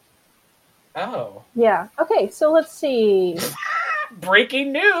 Oh. Yeah. Okay, so let's see.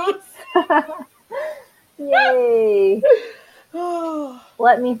 Breaking news. Yay.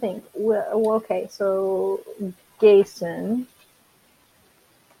 Let me think. Okay, so Gayson.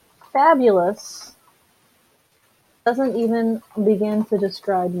 Fabulous. Doesn't even begin to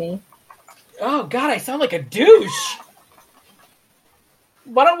describe me. Oh, God, I sound like a douche.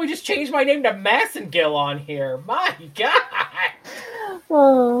 Why don't we just change my name to Massengill on here? My God.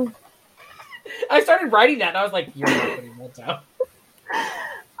 Oh. I started writing that, and I was like, you're not putting that down.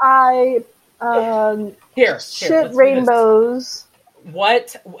 I Here, shit let's do rainbows. this.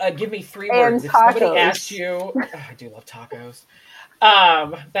 What? Give me 3 And words. If somebody tacos. asked you, oh, I do love tacos.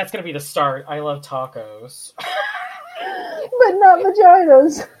 That's gonna be the start. I love tacos. But not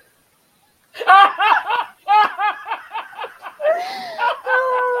vaginas.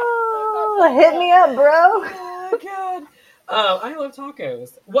 Oh, hit me up, bro. Oh, God. I love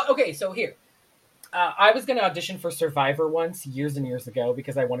tacos. Well, okay, so here. I was going to audition for Survivor once, years and years ago,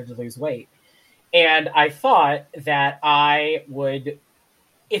 because I wanted to lose weight. And I thought that I would,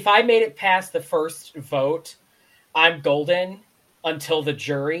 if I made it past the first vote, I'm golden until the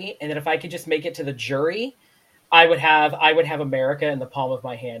jury. And then if I could just make it to the jury, I would have America in the palm of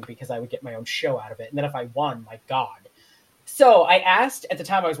my hand because I would get my own show out of it. And then if I won, my God. So I asked at the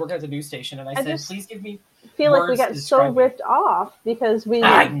time I was working at the news station, and I said, please give me feel like we words got to so describe me. ripped off because we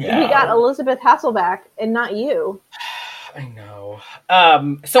I know. got Elizabeth Hasselbeck and not you. I know. So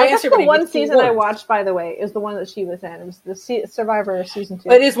I That's asked the everybody one which three season I words. watched, by the way, is the one that she was in. It was the Survivor season 2.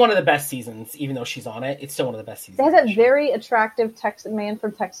 It is one of the best seasons, even though she's on it. It's still one of the best seasons. They had that very attractive man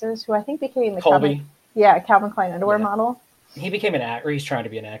from Texas who I think became a Colby. Calvin Klein underwear model. He became an actor. He's trying to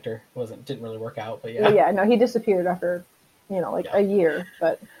be an actor. Didn't really work out, but yeah. Yeah, no, he disappeared after, a year.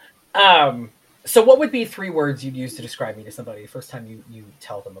 But so what would be 3 words you'd use to describe me to somebody the first time you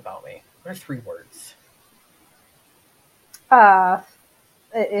tell them about me? What are 3 words?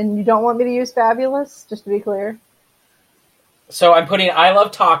 and you don't want me to use fabulous, just to be clear. So I'm putting I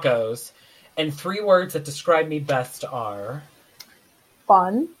love tacos, and 3 words that describe me best are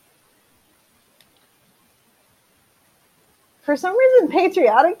Fun. For some reason,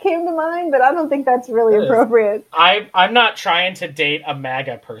 patriotic came to mind, but I don't think that's really appropriate. I'm not trying to date a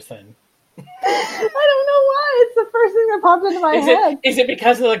MAGA person. I don't know why. It's the first thing that popped into my head. Is it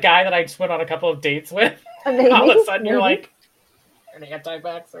because of the guy that I just went on a couple of dates with? Maybe, all of a sudden you're like an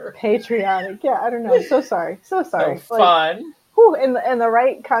anti-vaxxer. Patriotic. Yeah, I don't know. So sorry. So sorry. So fun. Whew, in the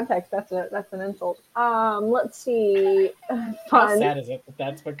right context, that's an insult. Let's see. Fun. How sad is it that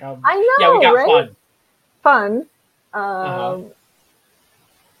that's become? I know. Yeah, we got right? fun. Fun.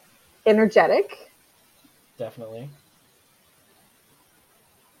 Energetic. Definitely.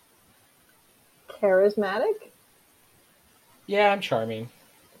 Charismatic. Yeah, I'm charming.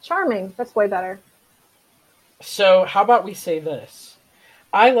 Charming. That's way better. So how about we say this?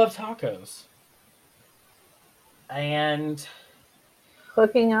 I love tacos. And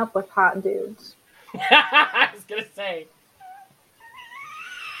hooking up with hot dudes. I was going to say.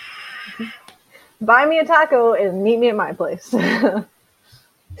 Buy me a taco and meet me at my place.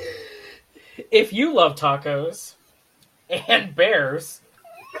 If you love tacos and bears,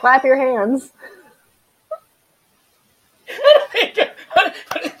 clap your hands. I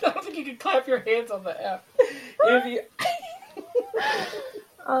don't think you can clap your hands on the app. If you...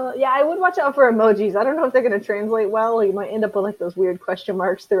 Yeah, I would watch out for emojis. I don't know if they're going to translate well. You might end up with like those weird question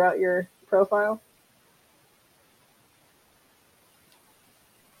marks throughout your profile.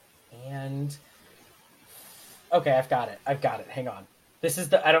 And okay, I've got it. Hang on. This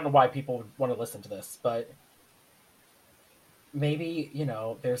is I don't know why people would want to listen to this, but maybe,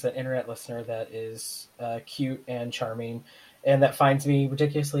 there's an internet listener that is cute and charming and that finds me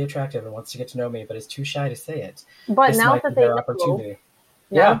ridiculously attractive and wants to get to know me, but is too shy to say it. But This now might that be they their know, opportunity.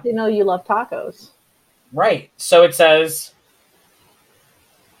 now that they know you love tacos. Right. So it says,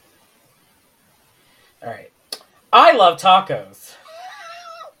 all right, I love tacos.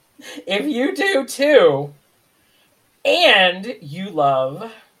 If you do too, and you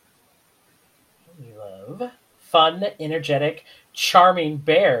love fun, energetic, charming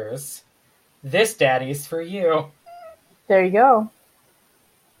bears, this daddy's for you. There you go.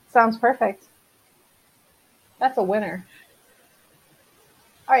 Sounds perfect. That's a winner.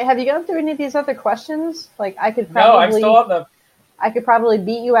 All right, have you gone through any of these other questions? Like I could probably, No, I'm still on the. I could probably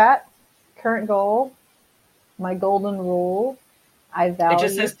beat you at current goal, my golden rule. I value. It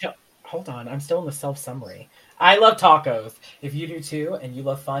just says, hold on, I'm still in the self summary. I love tacos. If you do too, and you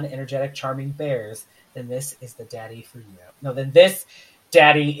love fun, energetic, charming bears, then this is the daddy for you. No, then this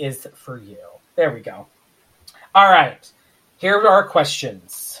daddy is for you. There we go. All right. Here are our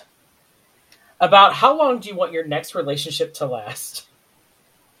questions. About how long do you want your next relationship to last?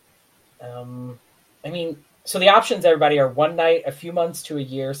 So the options, everybody, are 1 night, a few months to a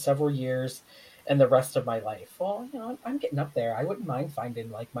year, several years, and the rest of my life. Well, I'm getting up there. I wouldn't mind finding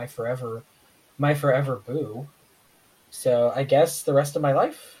like my forever boo. So I guess the rest of my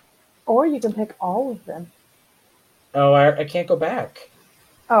life. Or you can pick all of them. Oh, I can't go back.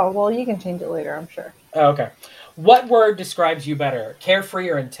 Oh, well, you can change it later, I'm sure. Oh, okay. What word describes you better, carefree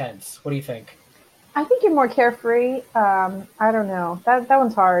or intense? What do you think? I think you're more carefree. I don't know. That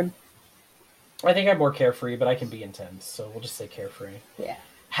one's hard. I think I'm more carefree, but I can be intense. So we'll just say carefree. Yeah.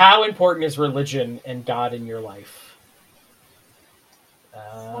 How important is religion and God in your life?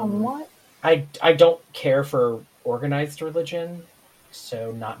 Somewhat. I don't care for organized religion,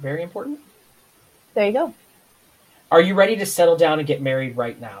 so not very important. There you go. Are you ready to settle down and get married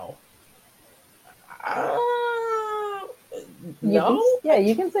right now? No.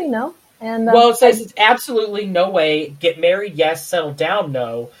 You can say no. And Well, it says it's absolutely no way. Get married, yes. Settle down,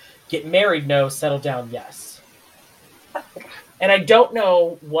 no. Get married, no. Settle down, yes. And I don't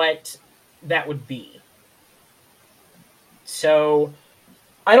know what that would be. So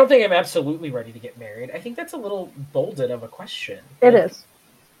I don't think I'm absolutely ready to get married. I think that's a little bolded of a question. It is.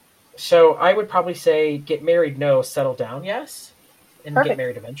 So I would probably say get married, no. Settle down, yes. And Perfect. Get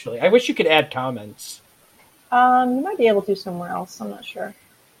married eventually. I wish you could add comments. You might be able to somewhere else. I'm not sure.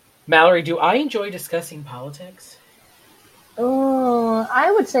 Mallory, do I enjoy discussing politics?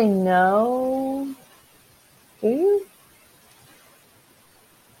 I would say no. Do you?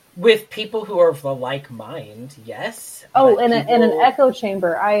 With people who are of the like mind, yes. Oh, but in an echo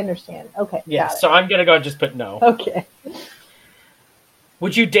chamber. I understand. Okay. Yeah, got it. so I'm going to go and just put no. Okay.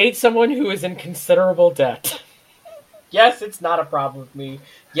 Would you date someone who is in considerable debt? Yes, it's not a problem with me.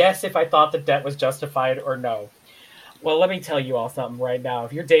 Yes, if I thought the debt was justified, or no. Well, let me tell you all something right now.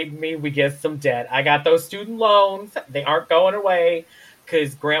 If you're dating me, we get some debt. I got those student loans. They aren't going away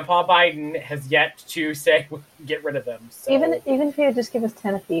because Grandpa Biden has yet to say get rid of them. So. Even if you would just give us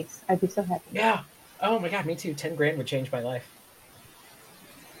 10 apiece, I'd be so happy. Yeah. Oh my God, me too. 10 grand would change my life.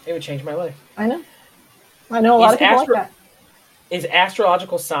 It would change my life. I know a lot of people like that. Is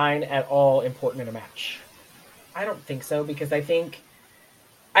astrological sign at all important in a match? I don't think so, because I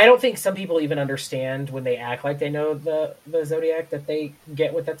don't think some people even understand when they act like they know the zodiac that they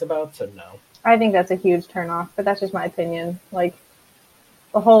get what that's about. So no. I think that's a huge turnoff, but that's just my opinion. Like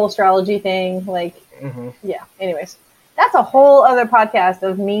the whole astrology thing, yeah. Anyways, that's a whole other podcast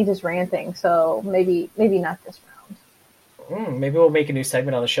of me just ranting. So maybe not this round. Maybe we'll make a new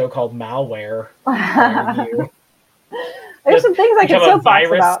segment on the show called Malware. There's some things I can still talk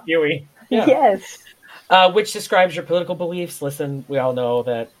about. Spewing. Yeah. Yes. Which describes your political beliefs. Listen, we all know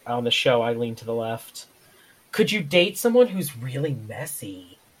that on the show I lean to the left. Could you date someone who's really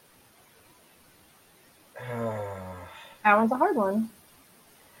messy? That one's a hard one.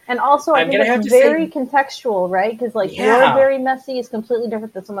 And also, I think it's very contextual, right? Because you're very messy is completely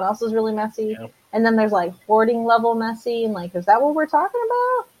different than someone else is really messy. Yeah. And then there's hoarding level messy, and is that what we're talking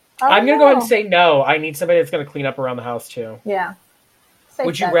about? I'm going to go ahead and say no. I need somebody that's going to clean up around the house too. Yeah.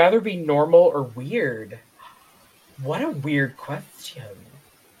 Would you rather be normal or weird? What a weird question.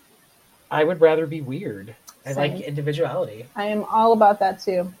 I would rather be weird. I like individuality. I am all about that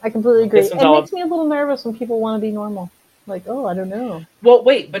too. I completely agree. It makes me a little nervous when people want to be normal. I don't know. Well,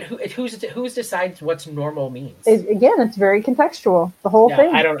 wait, but who decides what's normal means? It's very contextual. The whole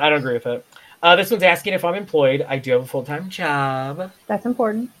thing. I don't agree with it. This one's asking if I'm employed. I do have a full-time job. That's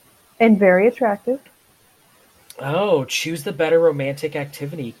important and very attractive. Oh, choose the better romantic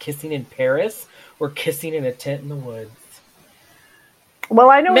activity: kissing in Paris or kissing in a tent in the woods. Well,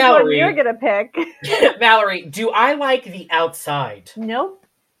 I know which one Mallory. you're gonna pick. Mallory, do I like the outside? Nope.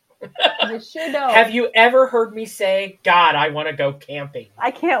 You sure don't. Have you ever heard me say, God, I want to go camping? I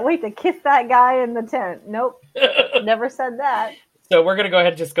can't wait to kiss that guy in the tent. Nope. Never said that. So we're going to go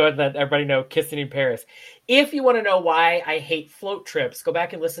ahead and just go ahead and let everybody know kissing in Paris. If you want to know why I hate float trips, go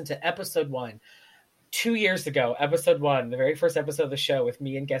back and listen to episode 1. 2 years ago, episode 1, the very first episode of the show with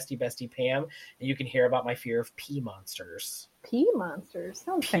me and guesty bestie Pam, and you can hear about my fear of pea monsters. Pea monsters?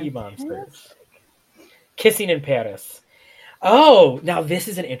 Sounds Pea fantastic. monsters. Kissing in Paris. Oh, now this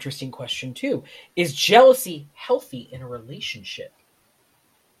is an interesting question too. Is jealousy healthy in a relationship?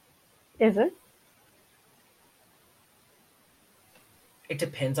 Is it? It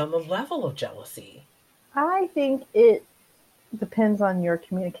depends on the level of jealousy. I think it depends on your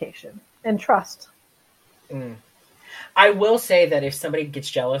communication and trust. I will say that if somebody gets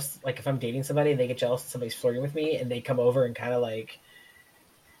jealous, like if I'm dating somebody and they get jealous that somebody's flirting with me and they come over and kind of like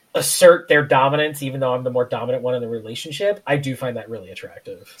assert their dominance, even though I'm the more dominant one in the relationship, I do find that really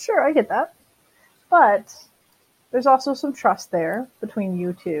attractive. Sure, I get that. But there's also some trust there between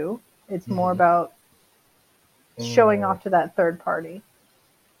you two. It's more about showing off to that third party.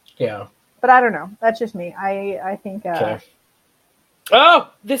 Yeah. But I don't know. That's just me. I think... Okay.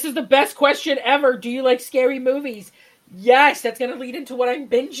 Oh, this is the best question ever. Do you like scary movies? Yes, that's going to lead into what I'm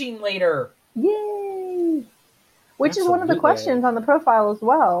binging later. Yay! Which is one of the Absolutely. questions on the profile as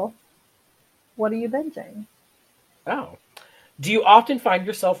well. What are you binging? Oh. Do you often find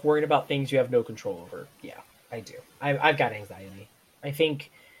yourself worrying about things you have no control over? Yeah, I do. I've got anxiety. I think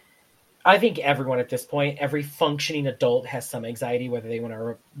everyone at this point, every functioning adult has some anxiety, whether they want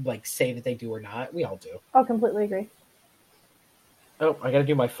to like say that they do or not. We all do. Oh, completely agree. Oh, I got to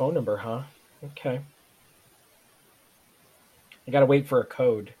do my phone number, huh? Okay. I got to wait for a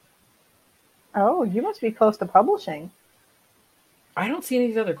code. Oh, you must be close to publishing. I don't see any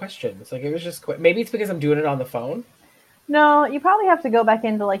of these other questions. Like, it was just maybe it's because I'm doing it on the phone. No, you probably have to go back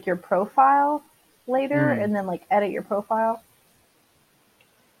into like your profile later and then like edit your profile.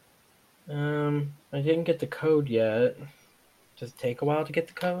 I didn't get the code yet. Does it take a while to get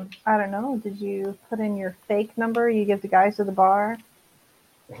the code? I don't know. Did you put in your fake number you give the guys at the bar?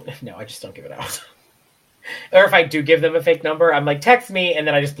 No, I just don't give it out. Or if I do give them a fake number, I'm like, text me, and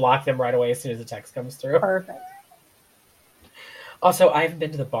then I just block them right away as soon as the text comes through. Perfect. Also, I haven't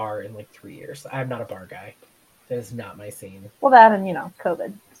been to the bar in like 3 years. I'm not a bar guy. That is not my scene. Well, that and,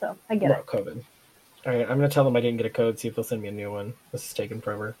 COVID. So I get it. COVID. All right, I'm going to tell them I didn't get a code, see if they'll send me a new one. This is taking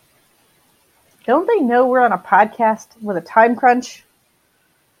forever. Don't they know we're on a podcast with a time crunch?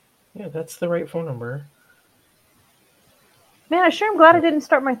 Yeah, that's the right phone number. Man, I sure am glad I didn't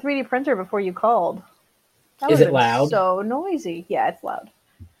start my 3D printer before you called. That Is would've it been loud? So noisy. Yeah, it's loud.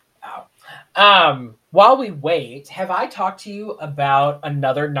 Oh. While we wait, have I talked to you about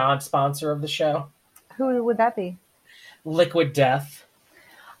another non-sponsor of the show? Who would that be? Liquid Death.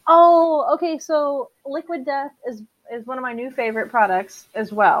 Oh, okay. So Liquid Death is one of my new favorite products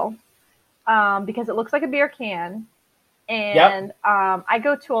as well, because it looks like a beer can, and I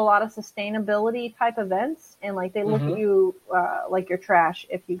go to a lot of sustainability type events, and like they look at you like you're trash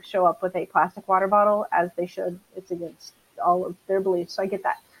if you show up with a plastic water bottle, as they should. It's against all of their beliefs, so I get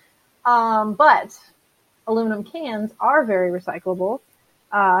that. But aluminum cans are very recyclable,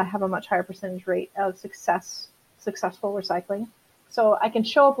 have a much higher percentage rate of successful recycling. So I can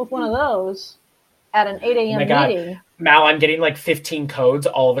show up with one of those at an 8 a.m. meeting. Mal, I'm getting like 15 codes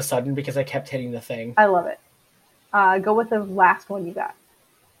all of a sudden because I kept hitting the thing. I love it. Go with the last one you got.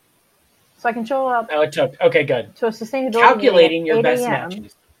 So I can show up Okay, good. to a sustainability Calculating meeting your at best 8 a.m.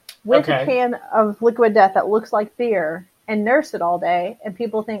 matches. with a can of Liquid Death that looks like beer and nurse it all day, and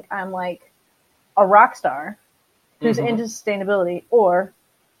people think I'm like a rock star who's into sustainability, or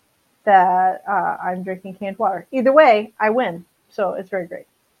that I'm drinking canned water. Either way, I win. So it's very great.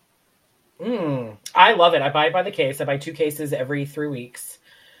 I love it. I buy it by the case. I buy 2 cases every 3 weeks.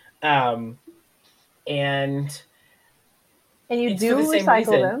 And you do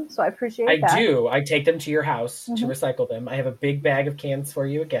recycle them, so I appreciate that. I do. I take them to your house to recycle them. I have a big bag of cans for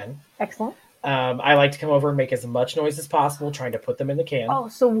you again. Excellent. I like to come over and make as much noise as possible trying to put them in the can. Oh,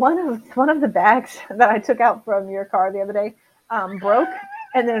 so one of the bags that I took out from your car the other day broke,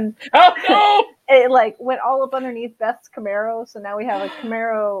 and then it like went all up underneath Beth's Camaro. So now we have a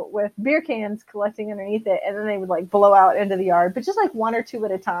Camaro with beer cans collecting underneath it, and then they would like blow out into the yard, but just like 1 or 2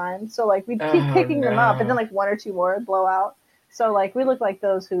 at a time. So like we'd keep picking them up, and then like 1 or 2 more would blow out. So like we looked like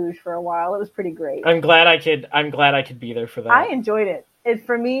those Hoosh for a while. It was pretty great. I'm glad I could be there for that. I enjoyed it.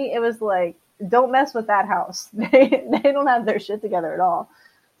 For me, it was like don't mess with that house. They don't have their shit together at all.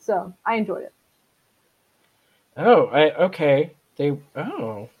 So I enjoyed it. Oh, okay.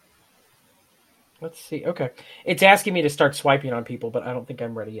 Let's see. Okay. It's asking me to start swiping on people, but I don't think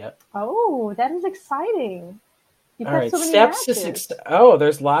I'm ready yet. Oh, that is exciting. You've All got right. so many Steps to matches. success. Oh,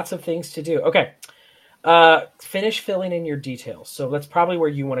 there's lots of things to do. Okay. Finish filling in your details. So that's probably where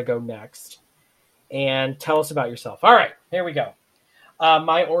you want to go next. And tell us about yourself. All right. Here we go.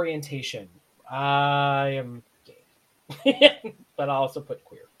 My orientation. I am gay. But I'll also put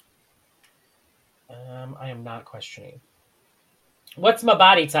queer. I am not questioning. What's my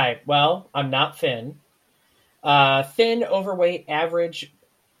body type? Well, I'm not thin. Thin, overweight, average,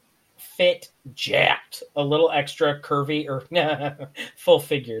 fit, jacked, a little extra curvy, or full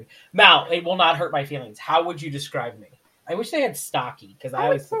figured. Mal, it will not hurt my feelings. How would you describe me? I wish they had stocky, because I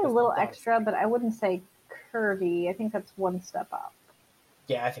would say a little extra, but I wouldn't say curvy. I think that's one step up.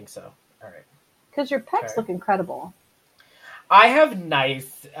 Yeah, I think so. All right. Because your pecs look incredible. I have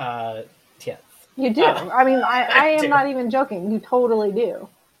nice tits. You do. I mean, I am not even joking. You totally do.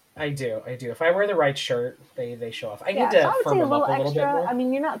 I do. If I wear the right shirt, they show off. I need so to I would firm say a them little up a little extra. bit more. I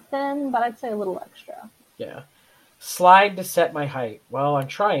mean, you're not thin, but I'd say a little extra. Yeah. Slide to set my height. Well, I'm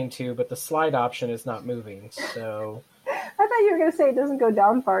trying to, but the slide option is not moving, so... I thought you were going to say it doesn't go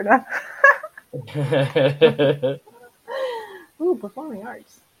down far enough. Ooh, performing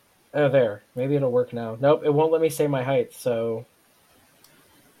arts. Oh, there. Maybe it'll work now. Nope, it won't let me say my height, so...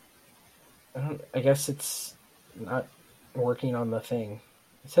 I guess it's not working on the thing.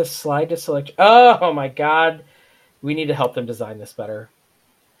 It says slide to select... Oh, my God. We need to help them design this better.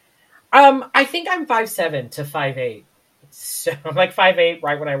 I think I'm 5'7" to 5'8". So I'm like 5'8"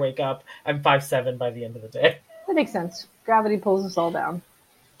 right when I wake up. I'm 5'7" by the end of the day. That makes sense. Gravity pulls us all down.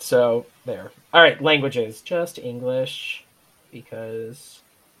 So, there. All right, languages. Just English, because...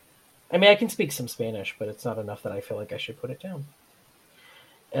 I mean, I can speak some Spanish, but it's not enough that I feel like I should put it down.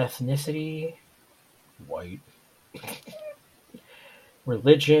 Ethnicity, white.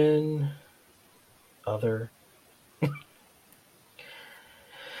 Religion, other.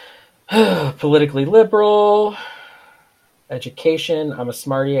 Politically liberal. Education, I'm a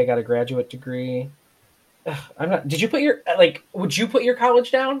smarty. I got a graduate degree. I'm not. Did you put your would you put your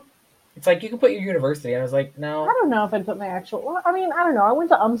college down? It's like you can put your university. I was like, no. I don't know if I'd put my actual. Well, I mean, I don't know. I went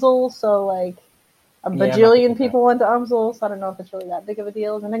to UMSL, so like a bajillion people went to UMSL, so I don't know if it's really that big of a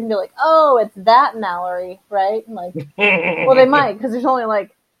deal. And they can be like, oh, it's that Mallory, right? And like, well, they might because there's only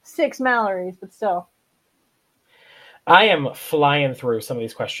like 6 Mallorys, but still. I am flying through some of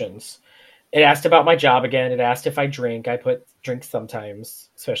these questions. It asked about my job again. It asked if I drink. I put drink sometimes,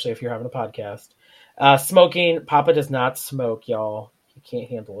 especially if you're having a podcast. Smoking. Papa does not smoke, y'all. He can't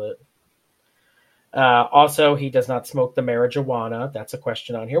handle it. Also, he does not smoke the marijuana. That's a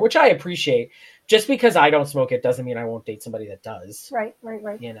question on here, which I appreciate. Just because I don't smoke it doesn't mean I won't date somebody that does. Right.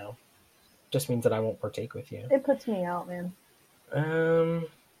 You know, just means that I won't partake with you. It puts me out, man.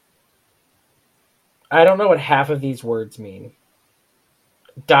 I don't know what half of these words mean.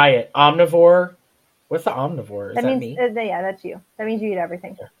 Diet. Omnivore. What's the omnivore? Is that means, me? Yeah, that's you. That means you eat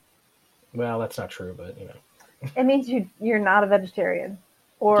everything. Yeah. Well, that's not true, but you know. It means you're not a vegetarian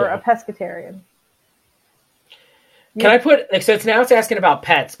or a pescatarian. Can I put, so it's now it's asking about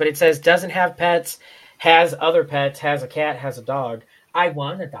pets, but it says doesn't have pets, has other pets, has a cat, has a dog. I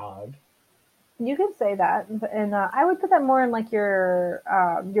want a dog. You could say that, and I would put that more in like your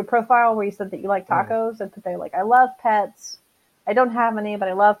profile where you said that you like tacos. I'd put there like I love pets. I don't have any, but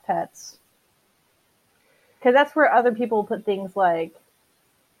I love pets. Because that's where other people put things like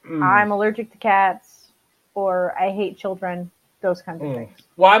I'm allergic to cats or I hate children. Those kinds of things.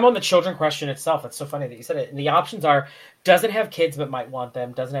 Well, I'm on the children question itself. It's so funny that you said it. And the options are doesn't have kids but might want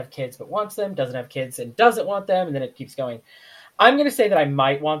them, doesn't have kids but wants them, doesn't have kids and doesn't want them, and then it keeps going. I'm going to say that I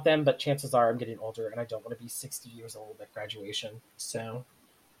might want them, but chances are I'm getting older and I don't want to be 60 years old at graduation. So,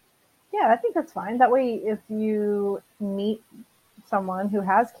 yeah, I think that's fine. That way, if you meet someone who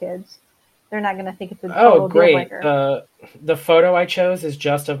has kids, they're not going to think it's a total deal breaker. The photo I chose is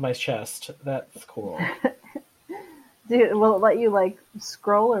just of my chest. That's cool. Dude, will it let you like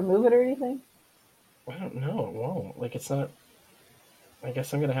scroll or move it or anything? I don't know. It won't. Like it's not. I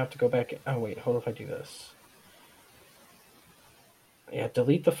guess I'm gonna have to go back. Oh wait, hold on if I do this. Yeah,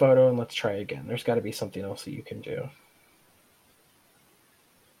 delete the photo and let's try again. There's got to be something else that you can do.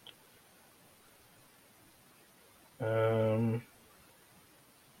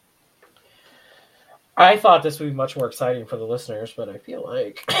 I thought this would be much more exciting for the listeners, but I feel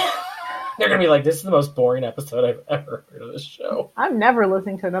like they're going to be like, this is the most boring episode I've ever heard of this show. I'm never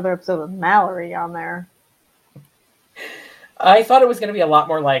listening to another episode of Mallory on there. I thought it was going to be a lot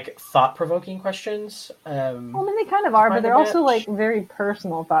more like thought-provoking questions. Well, I mean, they kind of are, but Find a they're also match. like very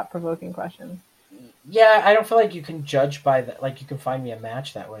personal, thought-provoking questions. Yeah, I don't feel like you can judge by that. Like you can find me a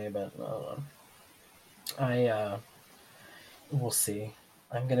match that way, but we'll see.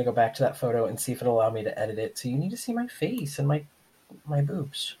 I'm gonna go back to that photo and see if it'll allow me to edit it. So you need to see my face and my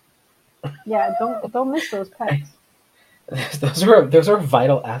boobs. Yeah, don't miss those pecs. those are a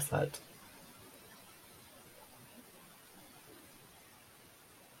vital asset.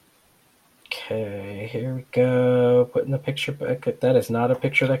 Okay, here we go. Putting the picture back. That is not a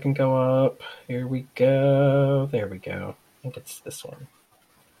picture that can go up. Here we go. There we go. I think it's this one.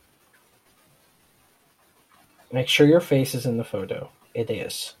 Make sure your face is in the photo. It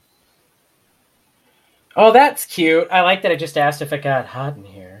is. Oh, that's cute. I like that I just asked if it got hot in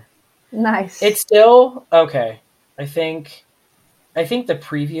here. Nice. It's still okay. I think the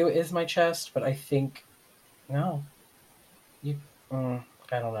preview is my chest, but I think no. I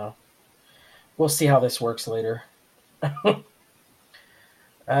don't know. We'll see how this works later.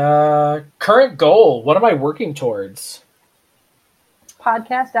 Current goal. What am I working towards?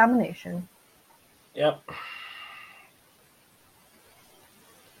 podcast domination. Yep.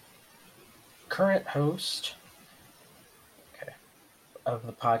 Current host. Okay. Of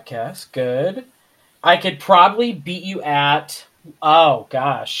the podcast. Good. I could probably beat you at, oh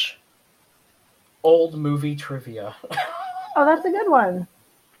gosh, old movie trivia. Oh, that's a good one.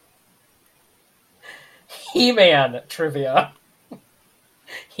 He-Man trivia.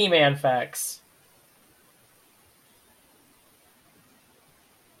 He-Man facts.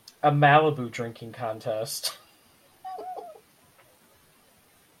 A Malibu drinking contest.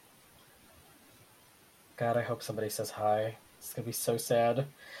 God, I hope somebody says hi. It's gonna be so sad.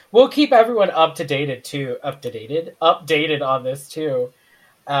 We'll keep everyone updated on this too.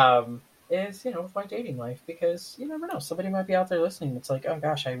 Is with my dating life, because you never know. Somebody might be out there listening that's like, oh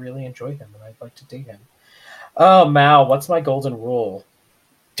gosh, I really enjoy him and I'd like to date him. Oh, Mal, what's my golden rule?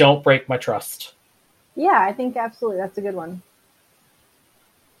 Don't break my trust. Yeah, I think absolutely that's a good one.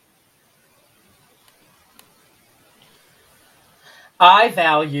 I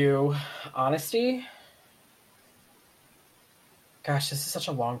value honesty. Gosh, this is such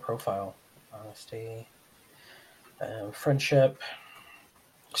a long profile. Honesty, friendship,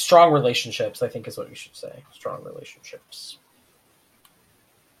 strong relationships, I think is what you should say. Strong relationships.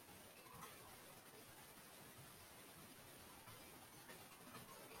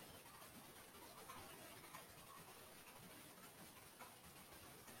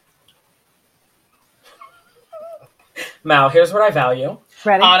 Mal, here's what I value.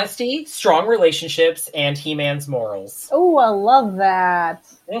 Ready? Honesty, strong relationships, and He-Man's morals. Oh, I love that.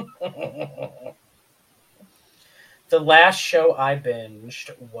 The last show I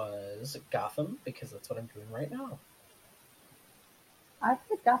binged was Gotham, because that's what I'm doing right now. I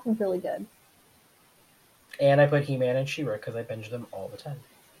think Gotham's really good. And I put He-Man and She-Ra because I binge them all the time.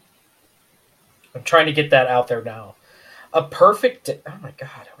 I'm trying to get that out there now. A perfect day. Oh my god,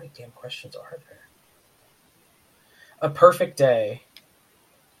 how many damn questions are there? A perfect day.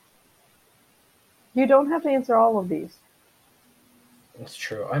 You don't have to answer all of these. It's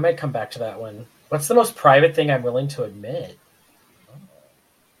true. I might come back to that one. What's the most private thing I'm willing to admit?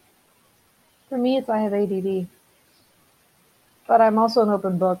 For me, it's I have ADD. But I'm also an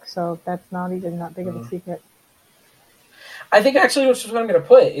open book, so that's not even that big of a secret. I think actually which is what I'm going to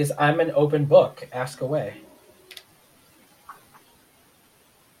put is I'm an open book. Ask away.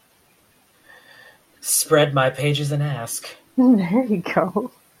 Spread my pages and ask. There you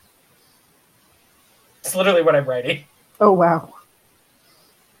go. It's literally what I'm writing. Oh, wow.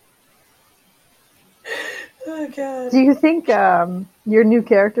 Oh, God. Do you think your new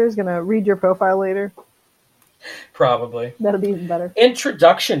character is going to read your profile later? Probably. That'll be even better.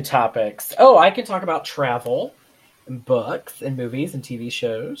 Introduction topics. Oh, I can talk about travel, and books, and movies, and TV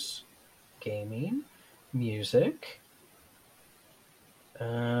shows, gaming, music,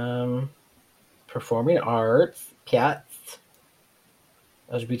 performing arts, cats,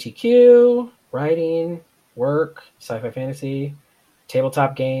 LGBTQ, writing, work, sci-fi fantasy,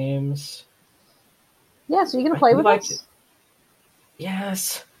 tabletop games. Yeah, so you're going to play with us?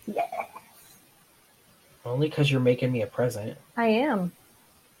 Yes. Yeah. Only because you're making me a present. I am.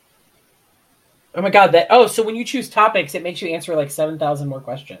 Oh my god, so when you choose topics, it makes you answer like 7,000 more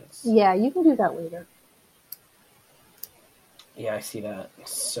questions. Yeah, you can do that later. Yeah, I see that.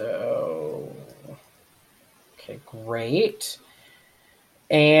 So, okay, great.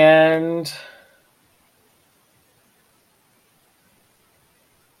 And,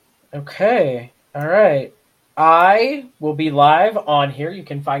 okay, all right. I will be live on here. You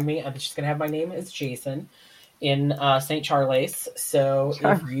can find me. I'm just going to have my name as Jason. in St. Charles. So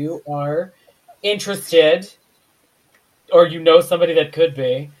if you are interested, or you know somebody that could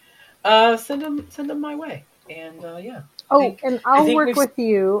be, send them my way. And yeah. And I'll work with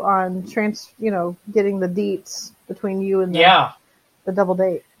you on getting the deets between you and the double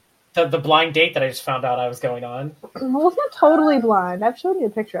date. The blind date that I just found out I was going on. Well, it's not totally blind. I've shown you a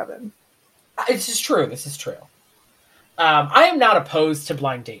picture of him. This is true. I am not opposed to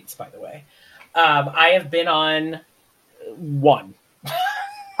blind dates, by the way. I have been on one.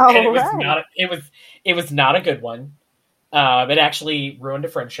 Oh, and it was not a good one. It actually ruined a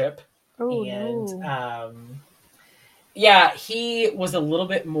friendship. Oh, and no. Yeah, he was a little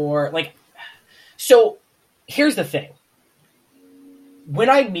bit more like. So here's the thing. When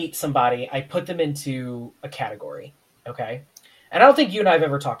I meet somebody, I put them into a category, okay? And I don't think you and I have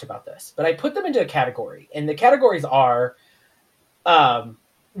ever talked about this, but I put them into a category. And the categories are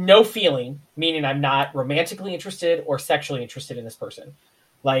no feeling, meaning I'm not romantically interested or sexually interested in this person.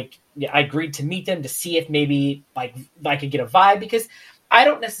 Like, I agreed to meet them to see if maybe like I could get a vibe, because I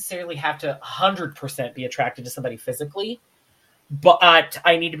don't necessarily have to 100% be attracted to somebody physically, but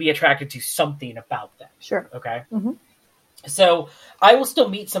I need to be attracted to something about them. Sure. Okay? Mm-hmm. So I will still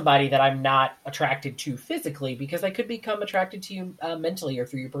meet somebody that I'm not attracted to physically, because I could become attracted to you mentally or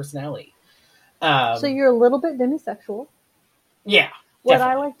through your personality. So you're a little bit demisexual. Yeah. What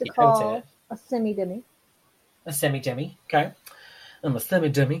definitely. I like to call a semi-demi. A semi-demi. Okay. I'm a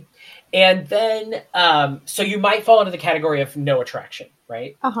semi-demi. And then, so you might fall into the category of no attraction,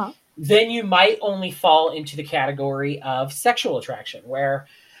 right? Uh-huh. Then you might only fall into the category of sexual attraction, where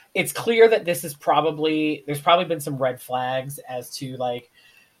it's clear that there's probably been some red flags as to like,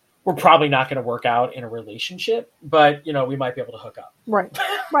 we're probably not going to work out in a relationship, but we might be able to hook up. Right.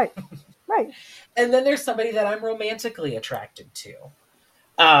 And then there's somebody that I'm romantically attracted to,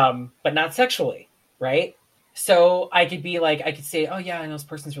 but not sexually. Right. So I could say, oh yeah, I know this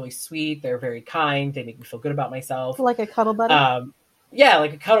person's really sweet. They're very kind. They make me feel good about myself. Like a cuddle buddy? Yeah,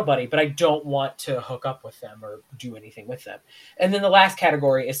 like a cuddle buddy, but I don't want to hook up with them or do anything with them. And then the last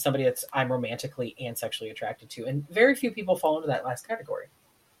category is somebody I'm romantically and sexually attracted to. And very few people fall into that last category.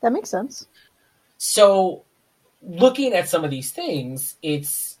 That makes sense. So looking at some of these things,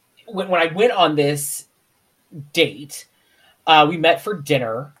 it's when I went on this date, we met for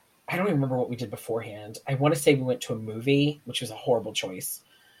dinner. I don't even remember what we did beforehand. I want to say we went to a movie, which was a horrible choice.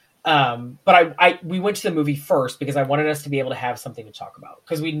 But we went to the movie first because I wanted us to be able to have something to talk about,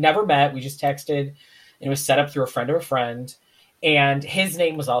 because we never met. We just texted, and it was set up through a friend of a friend. And his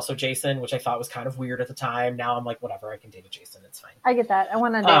name was also Jason, which I thought was kind of weird at the time. Now I'm like, whatever, I can date a Jason. It's fine. I get that. I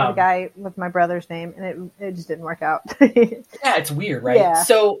want to date a guy with my brother's name, and it just didn't work out. Yeah, it's weird, right? Yeah.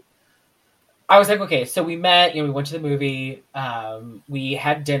 So I was like, okay, so we met, we went to the movie, we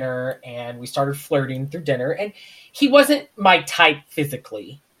had dinner, and we started flirting through dinner. And he wasn't my type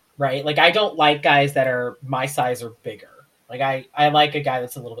physically. Right? Like, I don't like guys that are my size or bigger. Like, I like a guy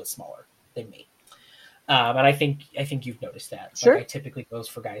that's a little bit smaller than me. And I think you've noticed that. Sure. Like, I typically goes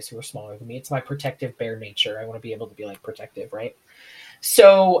for guys who are smaller than me. It's my protective bear nature. I want to be able to be like protective, right?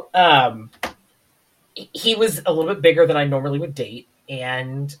 So, he was a little bit bigger than I normally would date,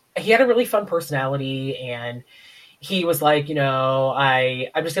 and he had a really fun personality, and he was like, I'm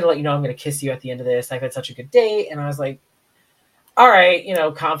just going to let you know I'm going to kiss you at the end of this. I've had such a good date. And I was like, all right,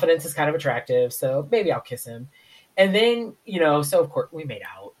 confidence is kind of attractive, so maybe I'll kiss him. And then, so of course we made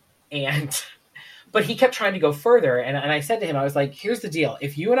out, but he kept trying to go further. And I said to him, I was like, here's the deal.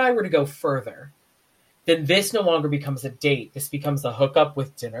 If you and I were to go further, then this no longer becomes a date. This becomes a hookup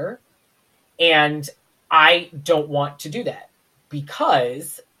with dinner. And I don't want to do that,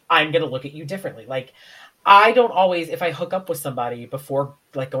 because I'm going to look at you differently. Like, I don't always, if I hook up with somebody before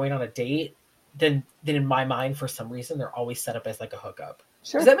like going on a date, then in my mind, for some reason, they're always set up as like a hookup.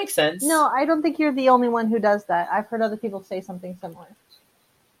 Sure. Does that make sense? No, I don't think you're the only one who does that. I've heard other people say something similar.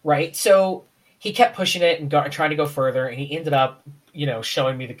 Right. So he kept pushing it and trying to go further, and he ended up,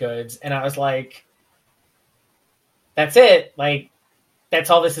 showing me the goods. And I was like, that's it. Like, that's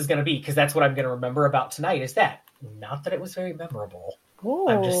all this is going to be, because that's what I'm going to remember about tonight is that. Not that it was very memorable. Ooh.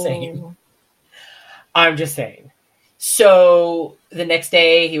 I'm just saying. So the next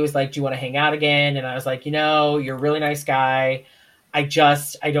day he was like, do you want to hang out again? And I was like, you're a really nice guy. I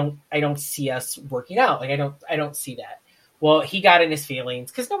don't see us working out. Like, I don't see that. Well, he got in his feelings,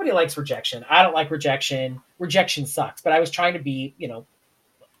 because nobody likes rejection. I don't like rejection. Rejection sucks. But I was trying to be,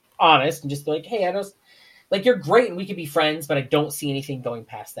 honest and just be like, hey, I don't, like, you're great and we could be friends, but I don't see anything going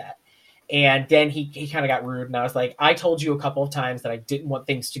past that. And then he kind of got rude, and I was like, I told you a couple of times that I didn't want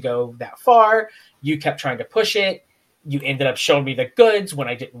things to go that far. You kept trying to push it. you ended up showing me the goods when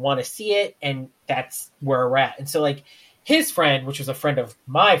I didn't want to see it, and that's where we're at. And so like his friend, which was a friend of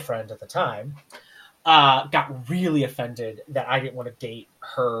my friend at the time, got really offended that I didn't want to date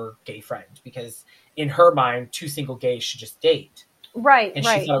her gay friend, because in her mind, 2 single gays should just date. Right. And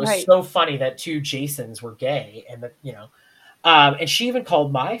right. she thought it was right. so funny that 2 Jasons were gay, and that, you know, and she even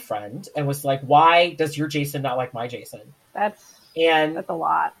called my friend and was like, "Why does your Jason not like my Jason?" That's And a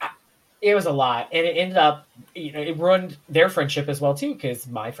lot. it was a lot, and it ended up, you know, it ruined their friendship as well too, because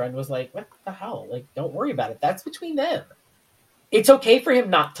my friend was like, "What the hell? Like, don't worry about it. That's between them. It's okay for him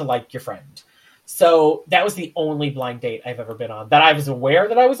not to like your friend." So that was the only blind date I've ever been on that I was aware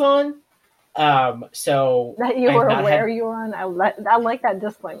that I was on. So That you I've were not aware had- you were on. I like that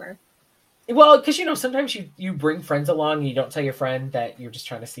disclaimer. Well, because, you know, sometimes you bring friends along and you don't tell your friend that you're just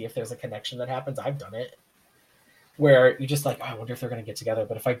trying to see if there's a connection that happens. I've done it. Where you're just like, oh, I wonder if they're going to get together.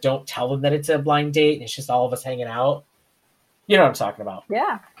 But if I don't tell them that it's a blind date and it's just all of us hanging out, you know what I'm talking about.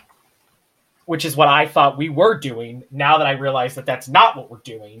 Yeah. Which is what I thought we were doing. Now that I realize that that's not what we're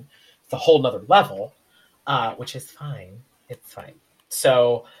doing, it's a whole nother level, which is fine. It's fine.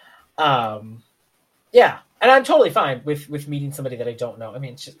 So, yeah. And I'm totally fine with meeting somebody that I don't know. I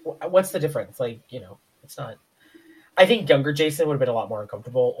mean, it's just, what's the difference? Like, you know, it's not. I think younger Jason would have been a lot more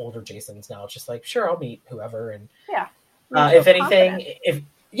uncomfortable. Older Jason's now it's just like, sure, I'll meet whoever. And Yeah. if anything, if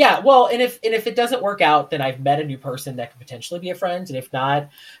it doesn't work out, then I've met a new person that could potentially be a friend. And if not,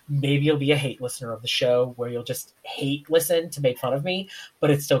 maybe you'll be a hate listener of the show, where you'll just hate listen to make fun of me, but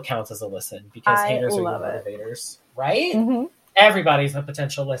it still counts as a listen, because haters are your motivators, right? Mm-hmm. Everybody's a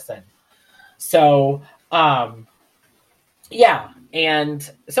potential listen. So, yeah.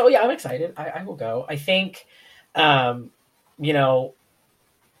 And so, yeah, I'm excited. I will go. I think, you know,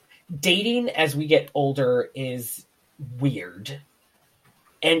 dating as we get older is weird.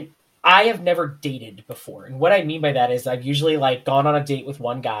 And I have never dated before. And what I mean by that is I've usually like gone on a date with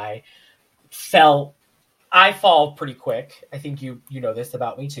one guy, I fall pretty quick. I think you know this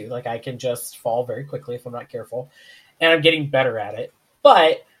about me too. Like I can just fall very quickly if I'm not careful. And I'm getting better at it.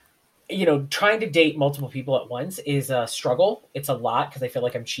 But, you know, trying to date multiple people at once is a struggle. It's a lot, because I feel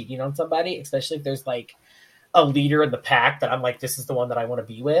like I'm cheating on somebody, especially if there's like a leader in the pack that I'm like, this is the one that I want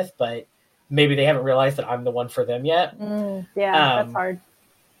to be with, but maybe they haven't realized that I'm the one for them yet. Yeah, that's hard.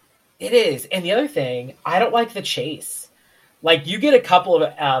 It is. And the other thing, I don't like the chase. Like, you get a couple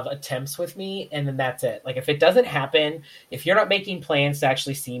of attempts with me, and then that's it. Like, if it doesn't happen, if you're not making plans to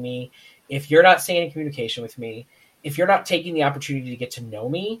actually see me, if you're not staying in communication with me, if you're not taking the opportunity to get to know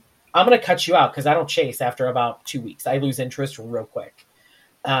me, I'm going to cut you out, because I don't chase after about 2 weeks. I lose interest real quick.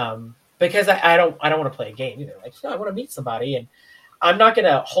 Because I don't want to play a game either. Like, I want to meet somebody, and I'm not going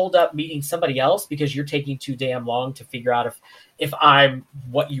to hold up meeting somebody else because you're taking too damn long to figure out if I'm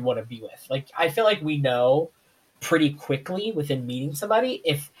what you want to be with. Like, I feel like we know pretty quickly within meeting somebody.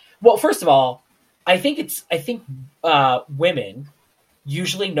 Well, first of all, I think women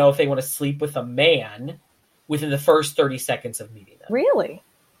usually know if they want to sleep with a man within the first 30 seconds of meeting them. Really?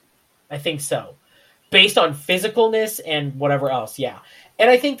 I think so. Based on physicalness and whatever else. Yeah. And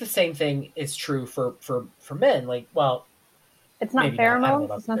I think the same thing is true for men. Like, well, it's not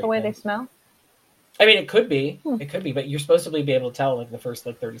pheromones. It's not the way they smell. I mean, it could be. It could be, but you're supposed to be able to tell like the first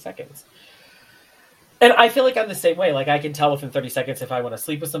 30 seconds. And I feel like I'm the same way. Like, I can tell within 30 seconds if I want to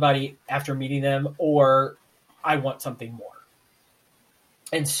sleep with somebody after meeting them, or I want something more.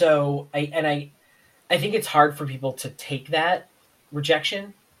 And so I think it's hard for people to take that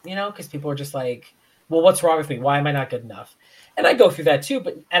rejection, you know, because people are just like, well, what's wrong with me? Why am I not good enough? And I go through that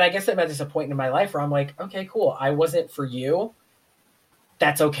too. And I guess I'm at this point in my life where I'm like, okay, cool. I wasn't for you.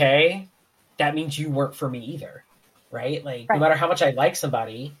 That's okay. That means you weren't for me either. Right? Like, no matter how much I like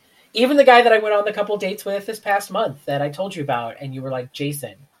somebody, even the guy that I went on the couple dates with this past month that I told you about, and you were like,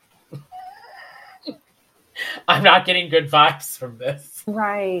 Jason, I'm not getting good vibes from this.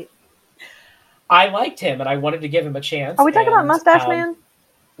 Right. I liked him and I wanted to give him a chance. Are we talking about Mustache Man?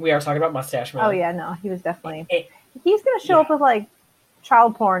 We are talking about Mustache Man. Oh yeah, no, he was definitely. He's going to show up with like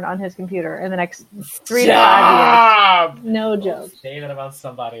child porn on his computer in the next 3 to 5 years. No joke. Say that about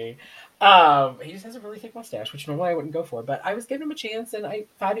somebody. He just has a really thick mustache, which normally I wouldn't go for, but I was giving him a chance, and I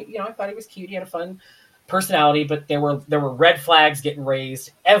thought he was cute. He had a fun personality, but there were red flags getting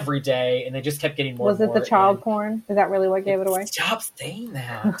raised every day, and they just kept getting more. Was it the child porn? Is that really what gave it away? Stop saying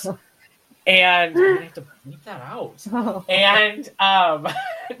that. And I'm gonna have to bleep that out. Oh. And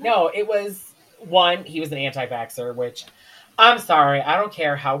no, it was one. He was an anti-vaxxer, which I'm sorry. I don't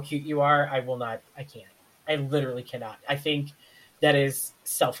care how cute you are. I will not. I can't. I literally cannot. I think that is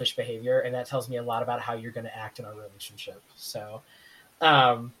selfish behavior, and that tells me a lot about how you're going to act in our relationship. So,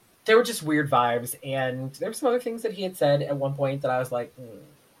 there were just weird vibes, and there were some other things that he had said at one point that I was like,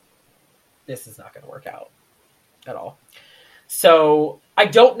 this is not going to work out at all. So I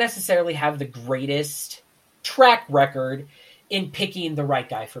don't necessarily have the greatest track record in picking the right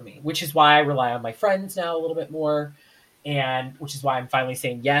guy for me, which is why I rely on my friends now a little bit more, and which is why I'm finally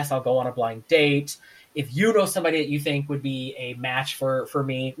saying, yes, I'll go on a blind date. If you know somebody that you think would be a match for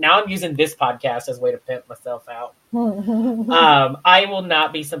me, now I'm using this podcast as a way to pimp myself out. I will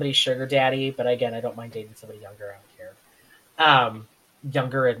not be somebody's sugar daddy, but again, I don't mind dating somebody younger out here.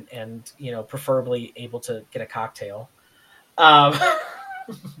 Younger and you know, preferably able to get a cocktail. But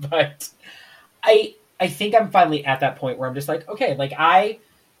I think I'm finally at that point where I'm just like, okay, like I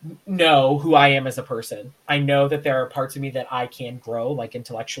know who I am as a person. I know that there are parts of me that I can grow, like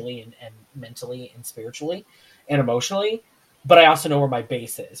intellectually and mentally and spiritually and emotionally, but I also know where my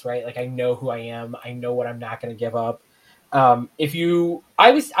base is, right? Like I know who I am. I know what I'm not going to give up. I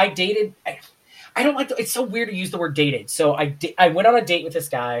dated, I don't like it's so weird to use the word dated. So I went on a date with this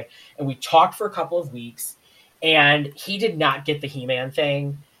guy and we talked for a couple of weeks, and he did not get the He-Man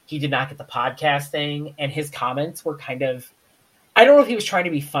thing. He did not get the podcast thing. And his comments were kind of, I don't know if he was trying to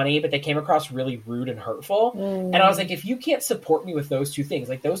be funny, but they came across really rude and hurtful. And I was like, if you can't support me with those two things,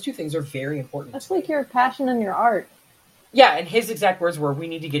 like those two things are very important. That's like your passion and your art. Yeah. And his exact words were, we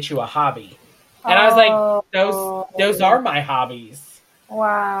need to get you a hobby. And I was like, those are my hobbies.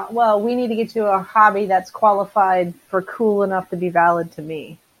 Wow. Well, we need to get you a hobby that's qualified for cool enough to be valid to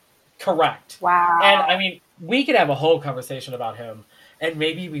me. Correct. Wow. And I mean, we could have a whole conversation about him, and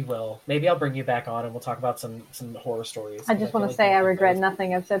maybe we will. Maybe I'll bring you back on and we'll talk about some horror stories. I just want to say I regret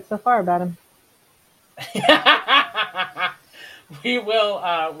nothing I've said so far about him.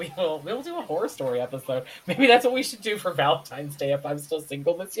 We'll do a horror story episode. Maybe that's what we should do for Valentine's Day if I'm still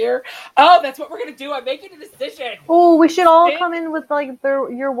single this year. Oh, that's what we're gonna do. I'm making a decision. Oh, we should all come in with like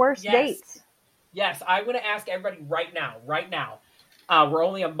your worst dates. Yes, I'm gonna ask everybody right now. We're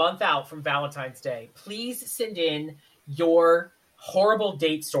only a month out from Valentine's Day. Please send in your horrible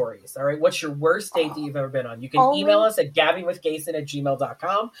date stories. All right. What's your worst date that you've ever been on? You can email us at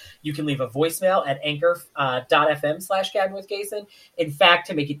gabbingwithgason@gmail.com. You can leave a voicemail at anchor.fm/gabbingwithgason. In fact,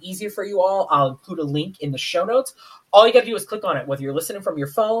 to make it easier for you all, I'll include a link in the show notes. All you got to do is click on it, whether you're listening from your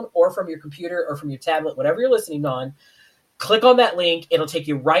phone or from your computer or from your tablet, whatever you're listening on. Click on that link. It'll take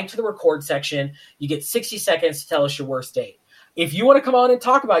you right to the record section. You get 60 seconds to tell us your worst date. If you want to come on and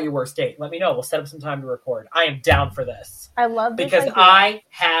talk about your worst date, let me know. We'll set up some time to record. I am down for this. I love this because idea. I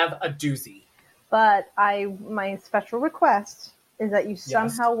have a doozy. But my special request is that you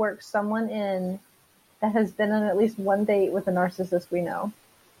somehow work someone in that has been on at least one date with a narcissist we know.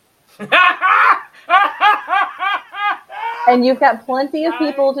 And you've got plenty of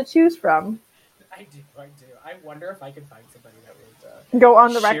people to choose from. I do. I wonder if I can find somebody that would go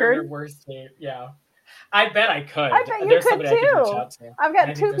on the share record. Your worst date. Yeah. I bet I could. I bet you There's could too. I've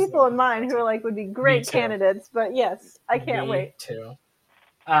got two people in mind who are like would be great candidates, but yes, I can't wait. Too.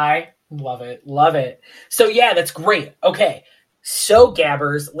 I love it. Love it. So yeah, that's great. Okay. So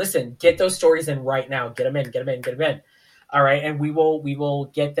Gabbers, listen, get those stories in right now. Get them in. All right. And we will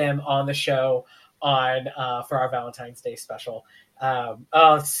get them on the show on for our Valentine's Day special. What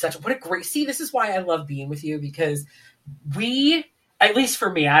a great, see, this is why I love being with you, because at least for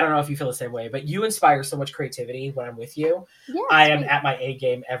me, I don't know if you feel the same way, but you inspire so much creativity when I'm with you. Yes, I am at my A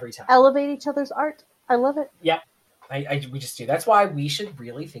game every time. Elevate each other's art. I love it. Yep. We just do. That's why we should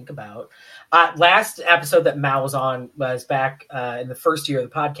really think about last episode that Mal was on was back in the first year of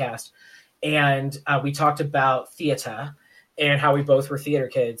the podcast. And we talked about theater and how we both were theater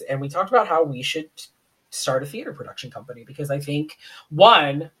kids. And we talked about how we should start a theater production company, because I think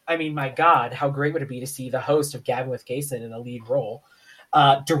my God, how great would it be to see the host of Gabbing with Gason in a lead role,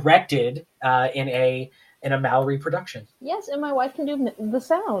 directed in a Mallory production. Yes, and my wife can do the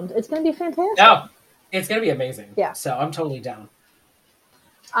sound. It's going to be fantastic. Oh, it's going to be amazing. Yeah. So I'm totally down.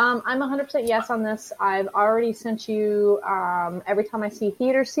 I'm 100% yes on this. I've already sent you every time I see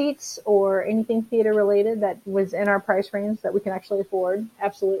theater seats or anything theater related that was in our price range that we can actually afford.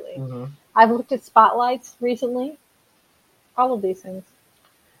 Absolutely. Mm-hmm. I've looked at spotlights recently. All of these things.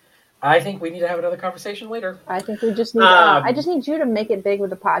 I think we need to have another conversation later. I think we just need. I just need you to make it big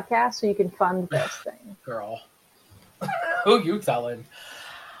with the podcast so you can fund this thing. Girl, who you telling?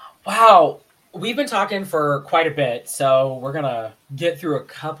 Wow, we've been talking for quite a bit, so we're gonna get through a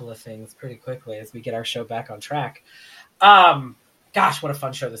couple of things pretty quickly as we get our show back on track. Gosh, what a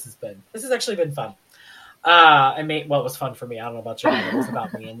fun show this has been. This has actually been fun. It was fun for me. I don't know about you, but it was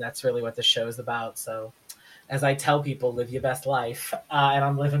about me, and that's really what the show is about. So, as I tell people, live your best life, and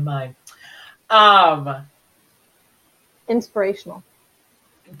I'm living mine. Inspirational.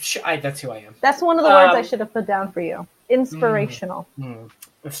 That's who I am. That's one of the words I should have put down for you. Inspirational.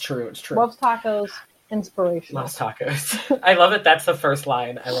 It's true. It's true. Loves tacos. Inspirational. Loves tacos. I love it. That's the first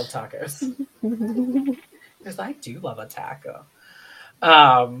line. I love tacos. Because I do love a taco.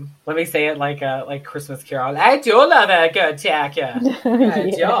 Let me say it like Christmas Carol. I do love a good taco. I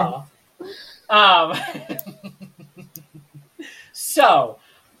do. So,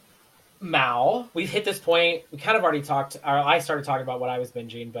 Mal, we've hit this point. We kind of already talked, or I started talking about what I was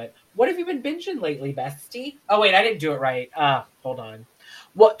binging, but what have you been binging lately, bestie? Oh, wait, I didn't do it right. Hold on.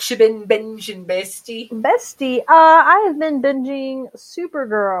 What you been binging, bestie? Bestie, I have been binging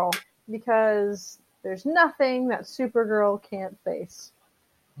Supergirl because there's nothing that Supergirl can't face.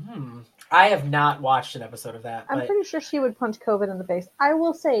 I have not watched an episode of that. I'm pretty sure she would punch COVID in the face. I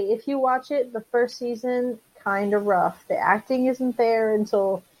will say, if you watch it, the first season, kind of rough. The acting isn't there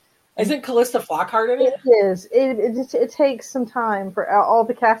until... Isn't Callista Flockhart in it? It is. It takes some time for all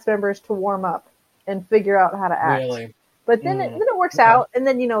the cast members to warm up and figure out how to act. Really? But then it works out, and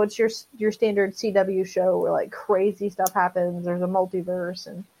then it's your standard CW show where like crazy stuff happens. There's a multiverse,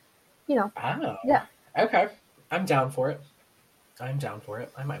 and Oh. Yeah. Okay. I'm down for it. I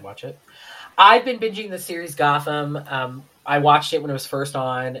might watch it. I've been binging the series Gotham. I watched it when it was first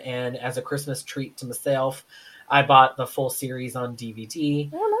on, and as a Christmas treat to myself, I bought the full series on DVD,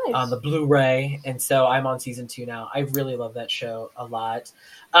 on the Blu-ray, and so I'm on season 2 now. I really love that show a lot.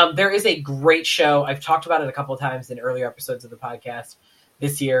 There is a great show. I've talked about it a couple of times in earlier episodes of the podcast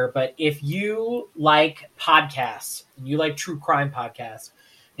this year, but if you like podcasts, and you like true crime podcasts,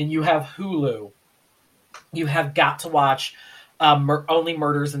 and you have Hulu, you have got to watch Only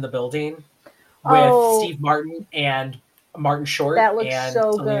Murders in the Building with Steve Martin and Martin Short and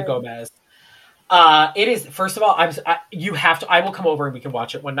Selena Gomez. It is, first of all, I will come over and we can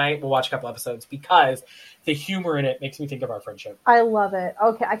watch it one night. We'll watch a couple episodes because the humor in it makes me think of our friendship. I love it.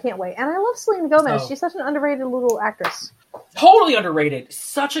 Okay, I can't wait. And I love Selena Gomez. She's such an underrated little actress. Totally underrated.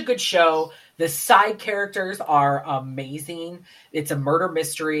 Such a good show. The side characters are amazing. It's a murder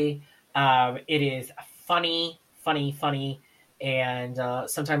mystery. It is funny, and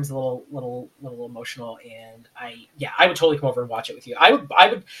sometimes a little emotional. And I would totally come over and watch it with you. I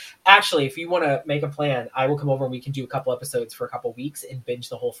would actually, if you want to make a plan, I will come over and we can do a couple episodes for a couple weeks and binge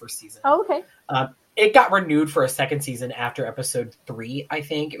the whole first season. Oh, okay. It got renewed for a second season after episode 3. I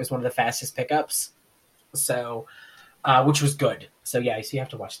think it was one of the fastest pickups. So, which was good. So yeah, so you have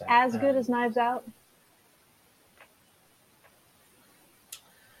to watch that. As good as Knives Out.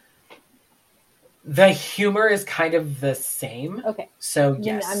 The humor is kind of the same. Okay. So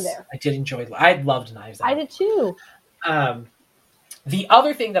yes, I'm there. I did enjoy. I loved Knives Out. I did too. The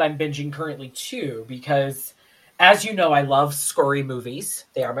other thing that I'm binging currently too, because as you know, I love scary movies.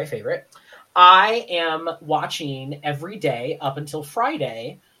 They are my favorite. I am watching every day up until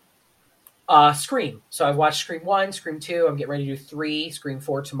Friday. Scream. So I've watched Scream 1, Scream 2. I'm getting ready to do 3, Scream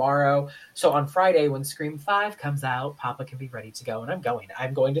 4 tomorrow. So on Friday, when Scream 5 comes out, Papa can be ready to go. And I'm going.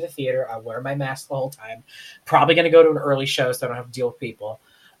 I'm going to the theater. I'll wear my mask the whole time. Probably going to go to an early show so I don't have to deal with people.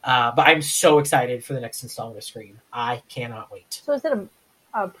 But I'm so excited for the next installment of Scream. I cannot wait. So is it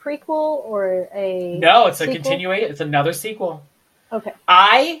a prequel or a No, it's sequel? a continuation. It's another sequel. Okay.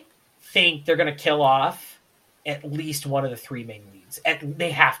 I think they're going to kill off at least one of the 3 main leads.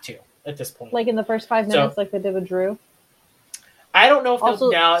 They have to. At this point, like in the first 5 minutes, like they did with Drew. I don't know if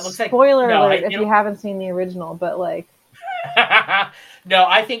also, now it looks like spoiler alert if you haven't seen the original, but like no,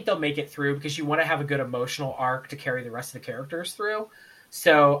 I think they'll make it through because you want to have a good emotional arc to carry the rest of the characters through.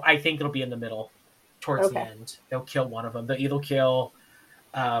 So I think it'll be in the middle, towards the end. They'll kill one of them. They'll either kill.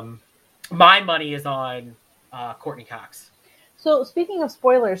 My money is on Courtney Cox. So speaking of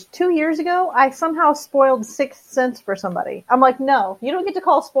spoilers, 2 years ago, I somehow spoiled Sixth Sense for somebody. I'm like, no, you don't get to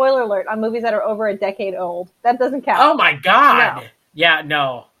call spoiler alert on movies that are over a decade old. That doesn't count. Oh my God. No. Yeah,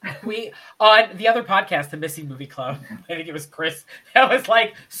 no. We, on the other podcast, the Missing Movie Club, I think it was Chris, that was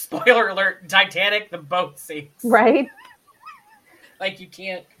like, spoiler alert, Titanic, the boat sinks. Right? Like, you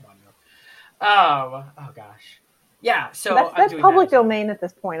can't, come on. Oh gosh. Yeah, so that's public domain at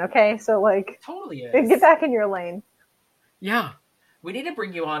this point, okay? So like, totally is. Get back in your lane. Yeah. We need to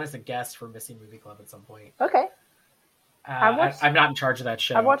bring you on as a guest for Missing Movie Club at some point. Okay. I'm not in charge of that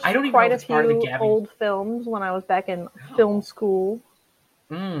show. I watched don't even quite know a if it's part of the few Gabby. old films when I was back in film school.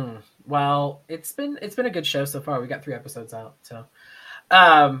 Well, it's been a good show so far. We got 3 episodes out. So,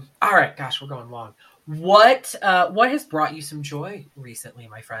 all right, gosh, we're going long. What has brought you some joy recently,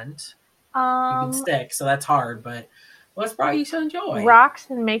 my friend? You've been sick, so that's hard. But What's brought you some joy? Rocks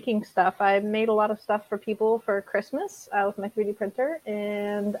and making stuff. I made a lot of stuff for people for Christmas with my 3D printer,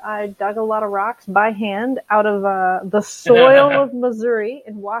 and I dug a lot of rocks by hand out of the soil of Missouri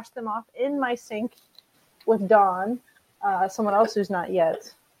and washed them off in my sink with Dawn, someone else who's not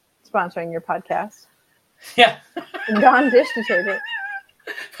yet sponsoring your podcast. Yeah. Dawn Dish Detergent.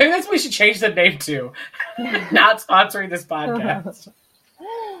 Maybe that's what we should change the name to. Not sponsoring this podcast.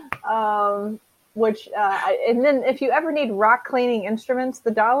 And then if you ever need rock cleaning instruments,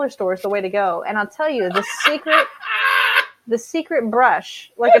 the dollar store is the way to go. And I'll tell you, the secret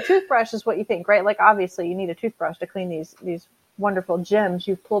brush, like a toothbrush is what you think, right? Like obviously you need a toothbrush to clean these wonderful gems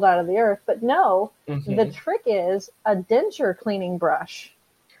you've pulled out of the earth. But no, the trick is a denture cleaning brush.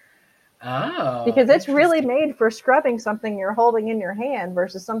 Oh. Because it's really made for scrubbing something you're holding in your hand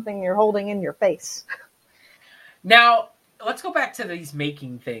versus something you're holding in your face. Now, let's go back to these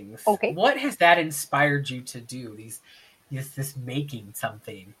making things. Okay. What has that inspired you to do? This making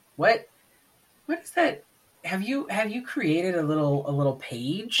something. What is that? Have you created a little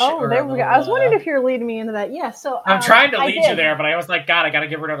page? Oh, there we go. I was wondering if you're leading me into that. Yeah, so I'm trying to lead you there, but I was like, God, I got to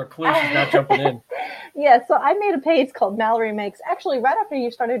give her another clue. She's not jumping in. Yeah, so I made a page called Mallory Makes. Actually, right after you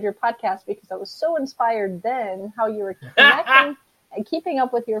started your podcast, because I was so inspired then how you were connecting and keeping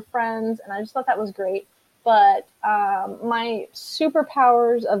up with your friends, and I just thought that was great. But my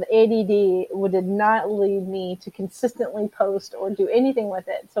superpowers of ADD did not lead me to consistently post or do anything with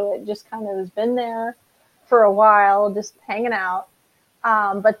it. So it just kind of has been there for a while, just hanging out.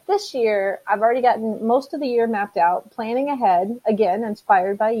 But this year, I've already gotten most of the year mapped out, planning ahead, again,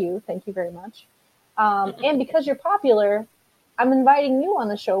 inspired by you. Thank you very much. And because you're popular, I'm inviting you on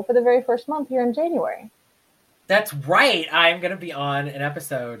the show for the very first month here in January. That's right. I'm going to be on an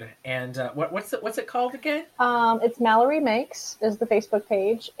episode. And what's it called again? It's Mallory Makes is the Facebook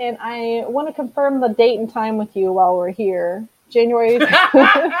page. And I want to confirm the date and time with you while we're here. January.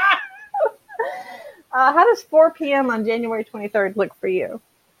 How does 4 p.m. on January 23rd look for you?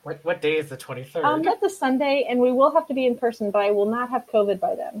 What day is the 23rd? That's a Sunday, and we will have to be in person, but I will not have COVID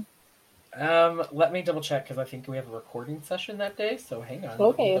by then. Let me double check, because I think we have a recording session that day, so hang on.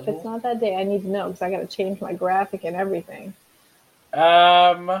 Okay, if it's not that day, I need to know, because I got to change my graphic and everything.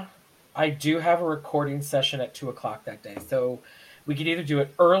 I do have a recording session at 2 o'clock that day, so we could either do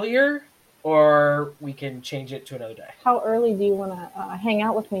it earlier, or we can change it to another day. How early do you want to hang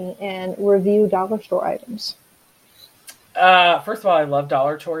out with me and review dollar store items? First of all, I love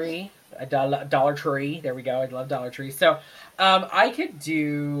Dollar Tree. Dollar Tree. There we go. I love Dollar Tree. So, I could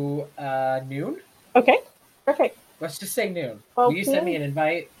do noon. Okay, perfect. Let's just say noon. 12 Will you send me an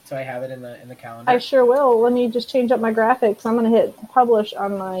invite so I have it in the calendar? I sure will. Let me just change up my graphics. I'm going to hit publish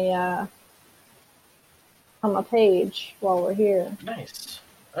on my page while we're here. Nice.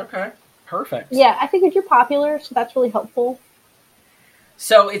 Okay. Perfect. Yeah, I figured you're popular, so that's really helpful.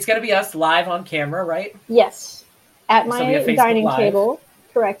 So it's going to be us live on camera, right? Yes, at my dining Live. table.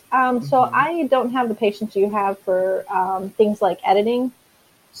 Correct. So I don't have the patience you have for things like editing.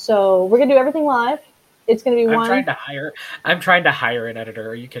 So we're gonna do everything live. It's gonna be I'm trying to hire an editor.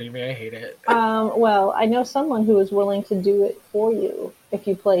 Are you kidding me? I hate it. Well, I know someone who is willing to do it for you if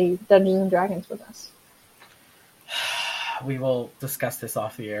you play Dungeons and Dragons with us. We will discuss this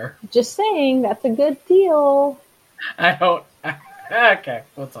off the air. Just saying, that's a good deal. Okay,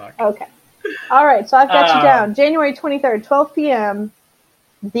 we'll talk. Okay. All right, so I've got you down. January 23rd, 12 p.m.,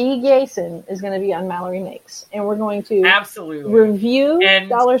 The Gayson is going to be on Mallory Makes. And we're going to absolutely review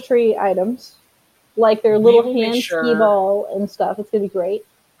Dollar Tree items, like their little hand ski ball and stuff. It's going to be great.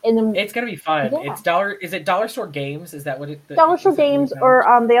 And then it's going to be fun. Yeah. Is it Dollar Store Games? Is that what it? Dollar Store Games, or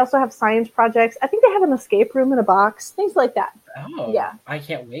they also have science projects. I think they have an escape room in a box, things like that. Oh, yeah. I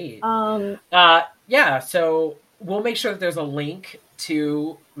can't wait. Yeah. So we'll make sure that there's a link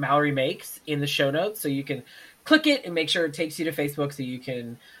to Mallory Makes in the show notes, so you can click it and make sure it takes you to Facebook, so you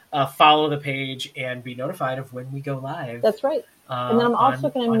can follow the page and be notified of when we go live. That's right. And then I'm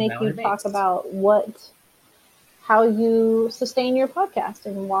also going to make you talk about how you sustain your podcast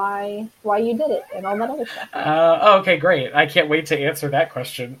and why you did it and all that other stuff. Okay, great. I can't wait to answer that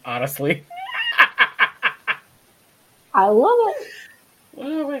question, honestly. I love it.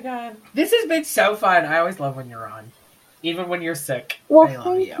 Oh my God. This has been so fun. I always love when you're on. Even when you're sick. Well,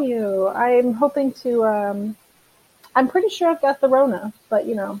 thank you. I'm hoping to, I'm pretty sure I've got the Rona, but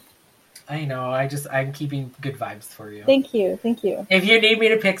you know. I know. I'm keeping good vibes for you. Thank you. Thank you. If you need me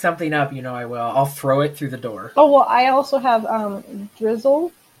to pick something up, you know I will. I'll throw it through the door. Oh, well, I also have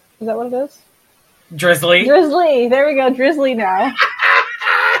Drizzle. Is that what it is? Drizzly. There we go. Drizzly now.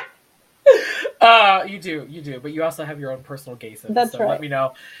 You do, but you also have your own personal Gayson. That's right. Let me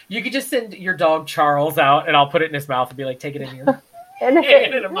know. You could just send your dog Charles out, and I'll put it in his mouth and be like, "Take it in here." And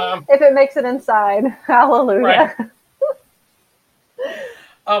if it makes it inside, hallelujah. Right.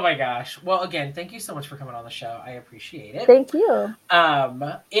 Oh my gosh. Well, again, thank you so much for coming on the show. I appreciate it. Thank you.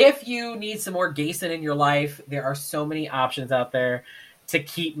 If you need some more Gayson in your life, there are so many options out there to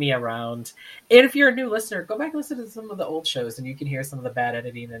keep me around. And if you're a new listener, go back and listen to some of the old shows and you can hear some of the bad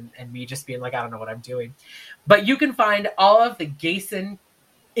editing and me just being like, I don't know what I'm doing. But you can find all of the Gayson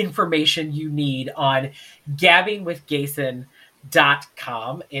information you need on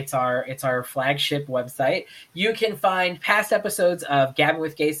gabbingwithgayson.com. It's our flagship website. You can find past episodes of Gabbing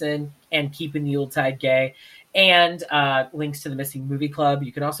with Gayson and Keeping the Yuletide Gay and links to the Missing Movie Club.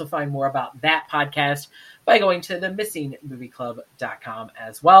 You can also find more about that podcast by going to themissingmovieclub.com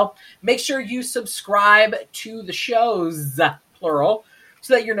as well. Make sure you subscribe to the shows, plural,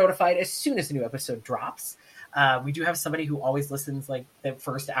 so that you're notified as soon as a new episode drops. We do have somebody who always listens like the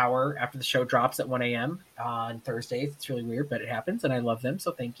first hour after the show drops at 1 a.m. on Thursdays. It's really weird, but it happens, and I love them,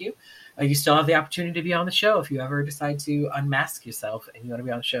 so thank you. You still have the opportunity to be on the show if you ever decide to unmask yourself and you want to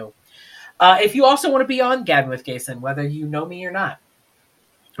be on the show. If you also want to be on Gabbing with Gayson, whether you know me or not,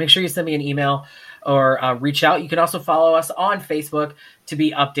 make sure you send me an email or reach out. You can also follow us on Facebook to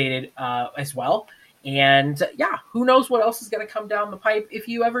be updated as well. And yeah, who knows what else is going to come down the pipe. If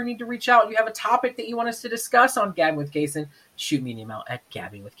you ever need to reach out, you have a topic that you want us to discuss on Gabbing with Gayson, shoot me an email at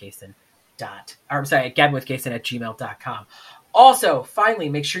gabbingwithgayson@gmail.com. Also, finally,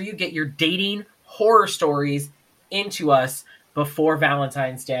 make sure you get your dating horror stories into us before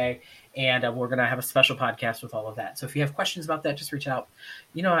Valentine's Day. And we're going to have a special podcast with all of that. So if you have questions about that, just reach out.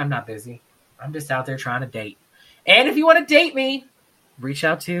 You know, I'm not busy. I'm just out there trying to date. And if you want to date me, reach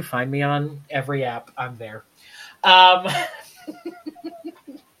out to, find me on every app. I'm there. I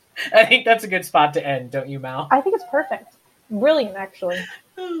think that's a good spot to end, don't you, Mal? I think it's perfect. Brilliant, actually.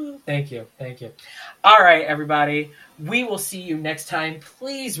 Thank you. All right, everybody. We will see you next time.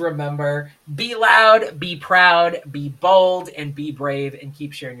 Please remember, be loud, be proud, be bold, and be brave, and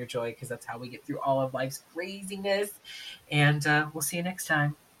keep sharing your joy, because that's how we get through all of life's craziness. And we'll see you next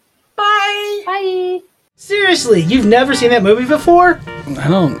time. Bye. Bye. Seriously, you've never seen that movie before? I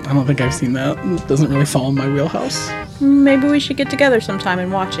don't think I've seen that. It doesn't really fall in my wheelhouse. Maybe we should get together sometime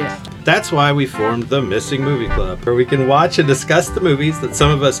and watch it. That's why we formed the Missing Movie Club, where we can watch and discuss the movies that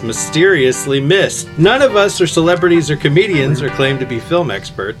some of us mysteriously missed. None of us are celebrities or comedians or claim to be film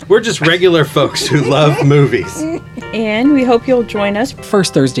experts. We're just regular folks who love movies. And we hope you'll join us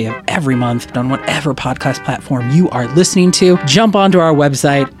First Thursday of every month on whatever podcast platform you are listening to. Jump onto our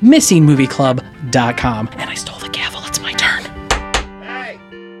website, missingmovieclub.com. And I still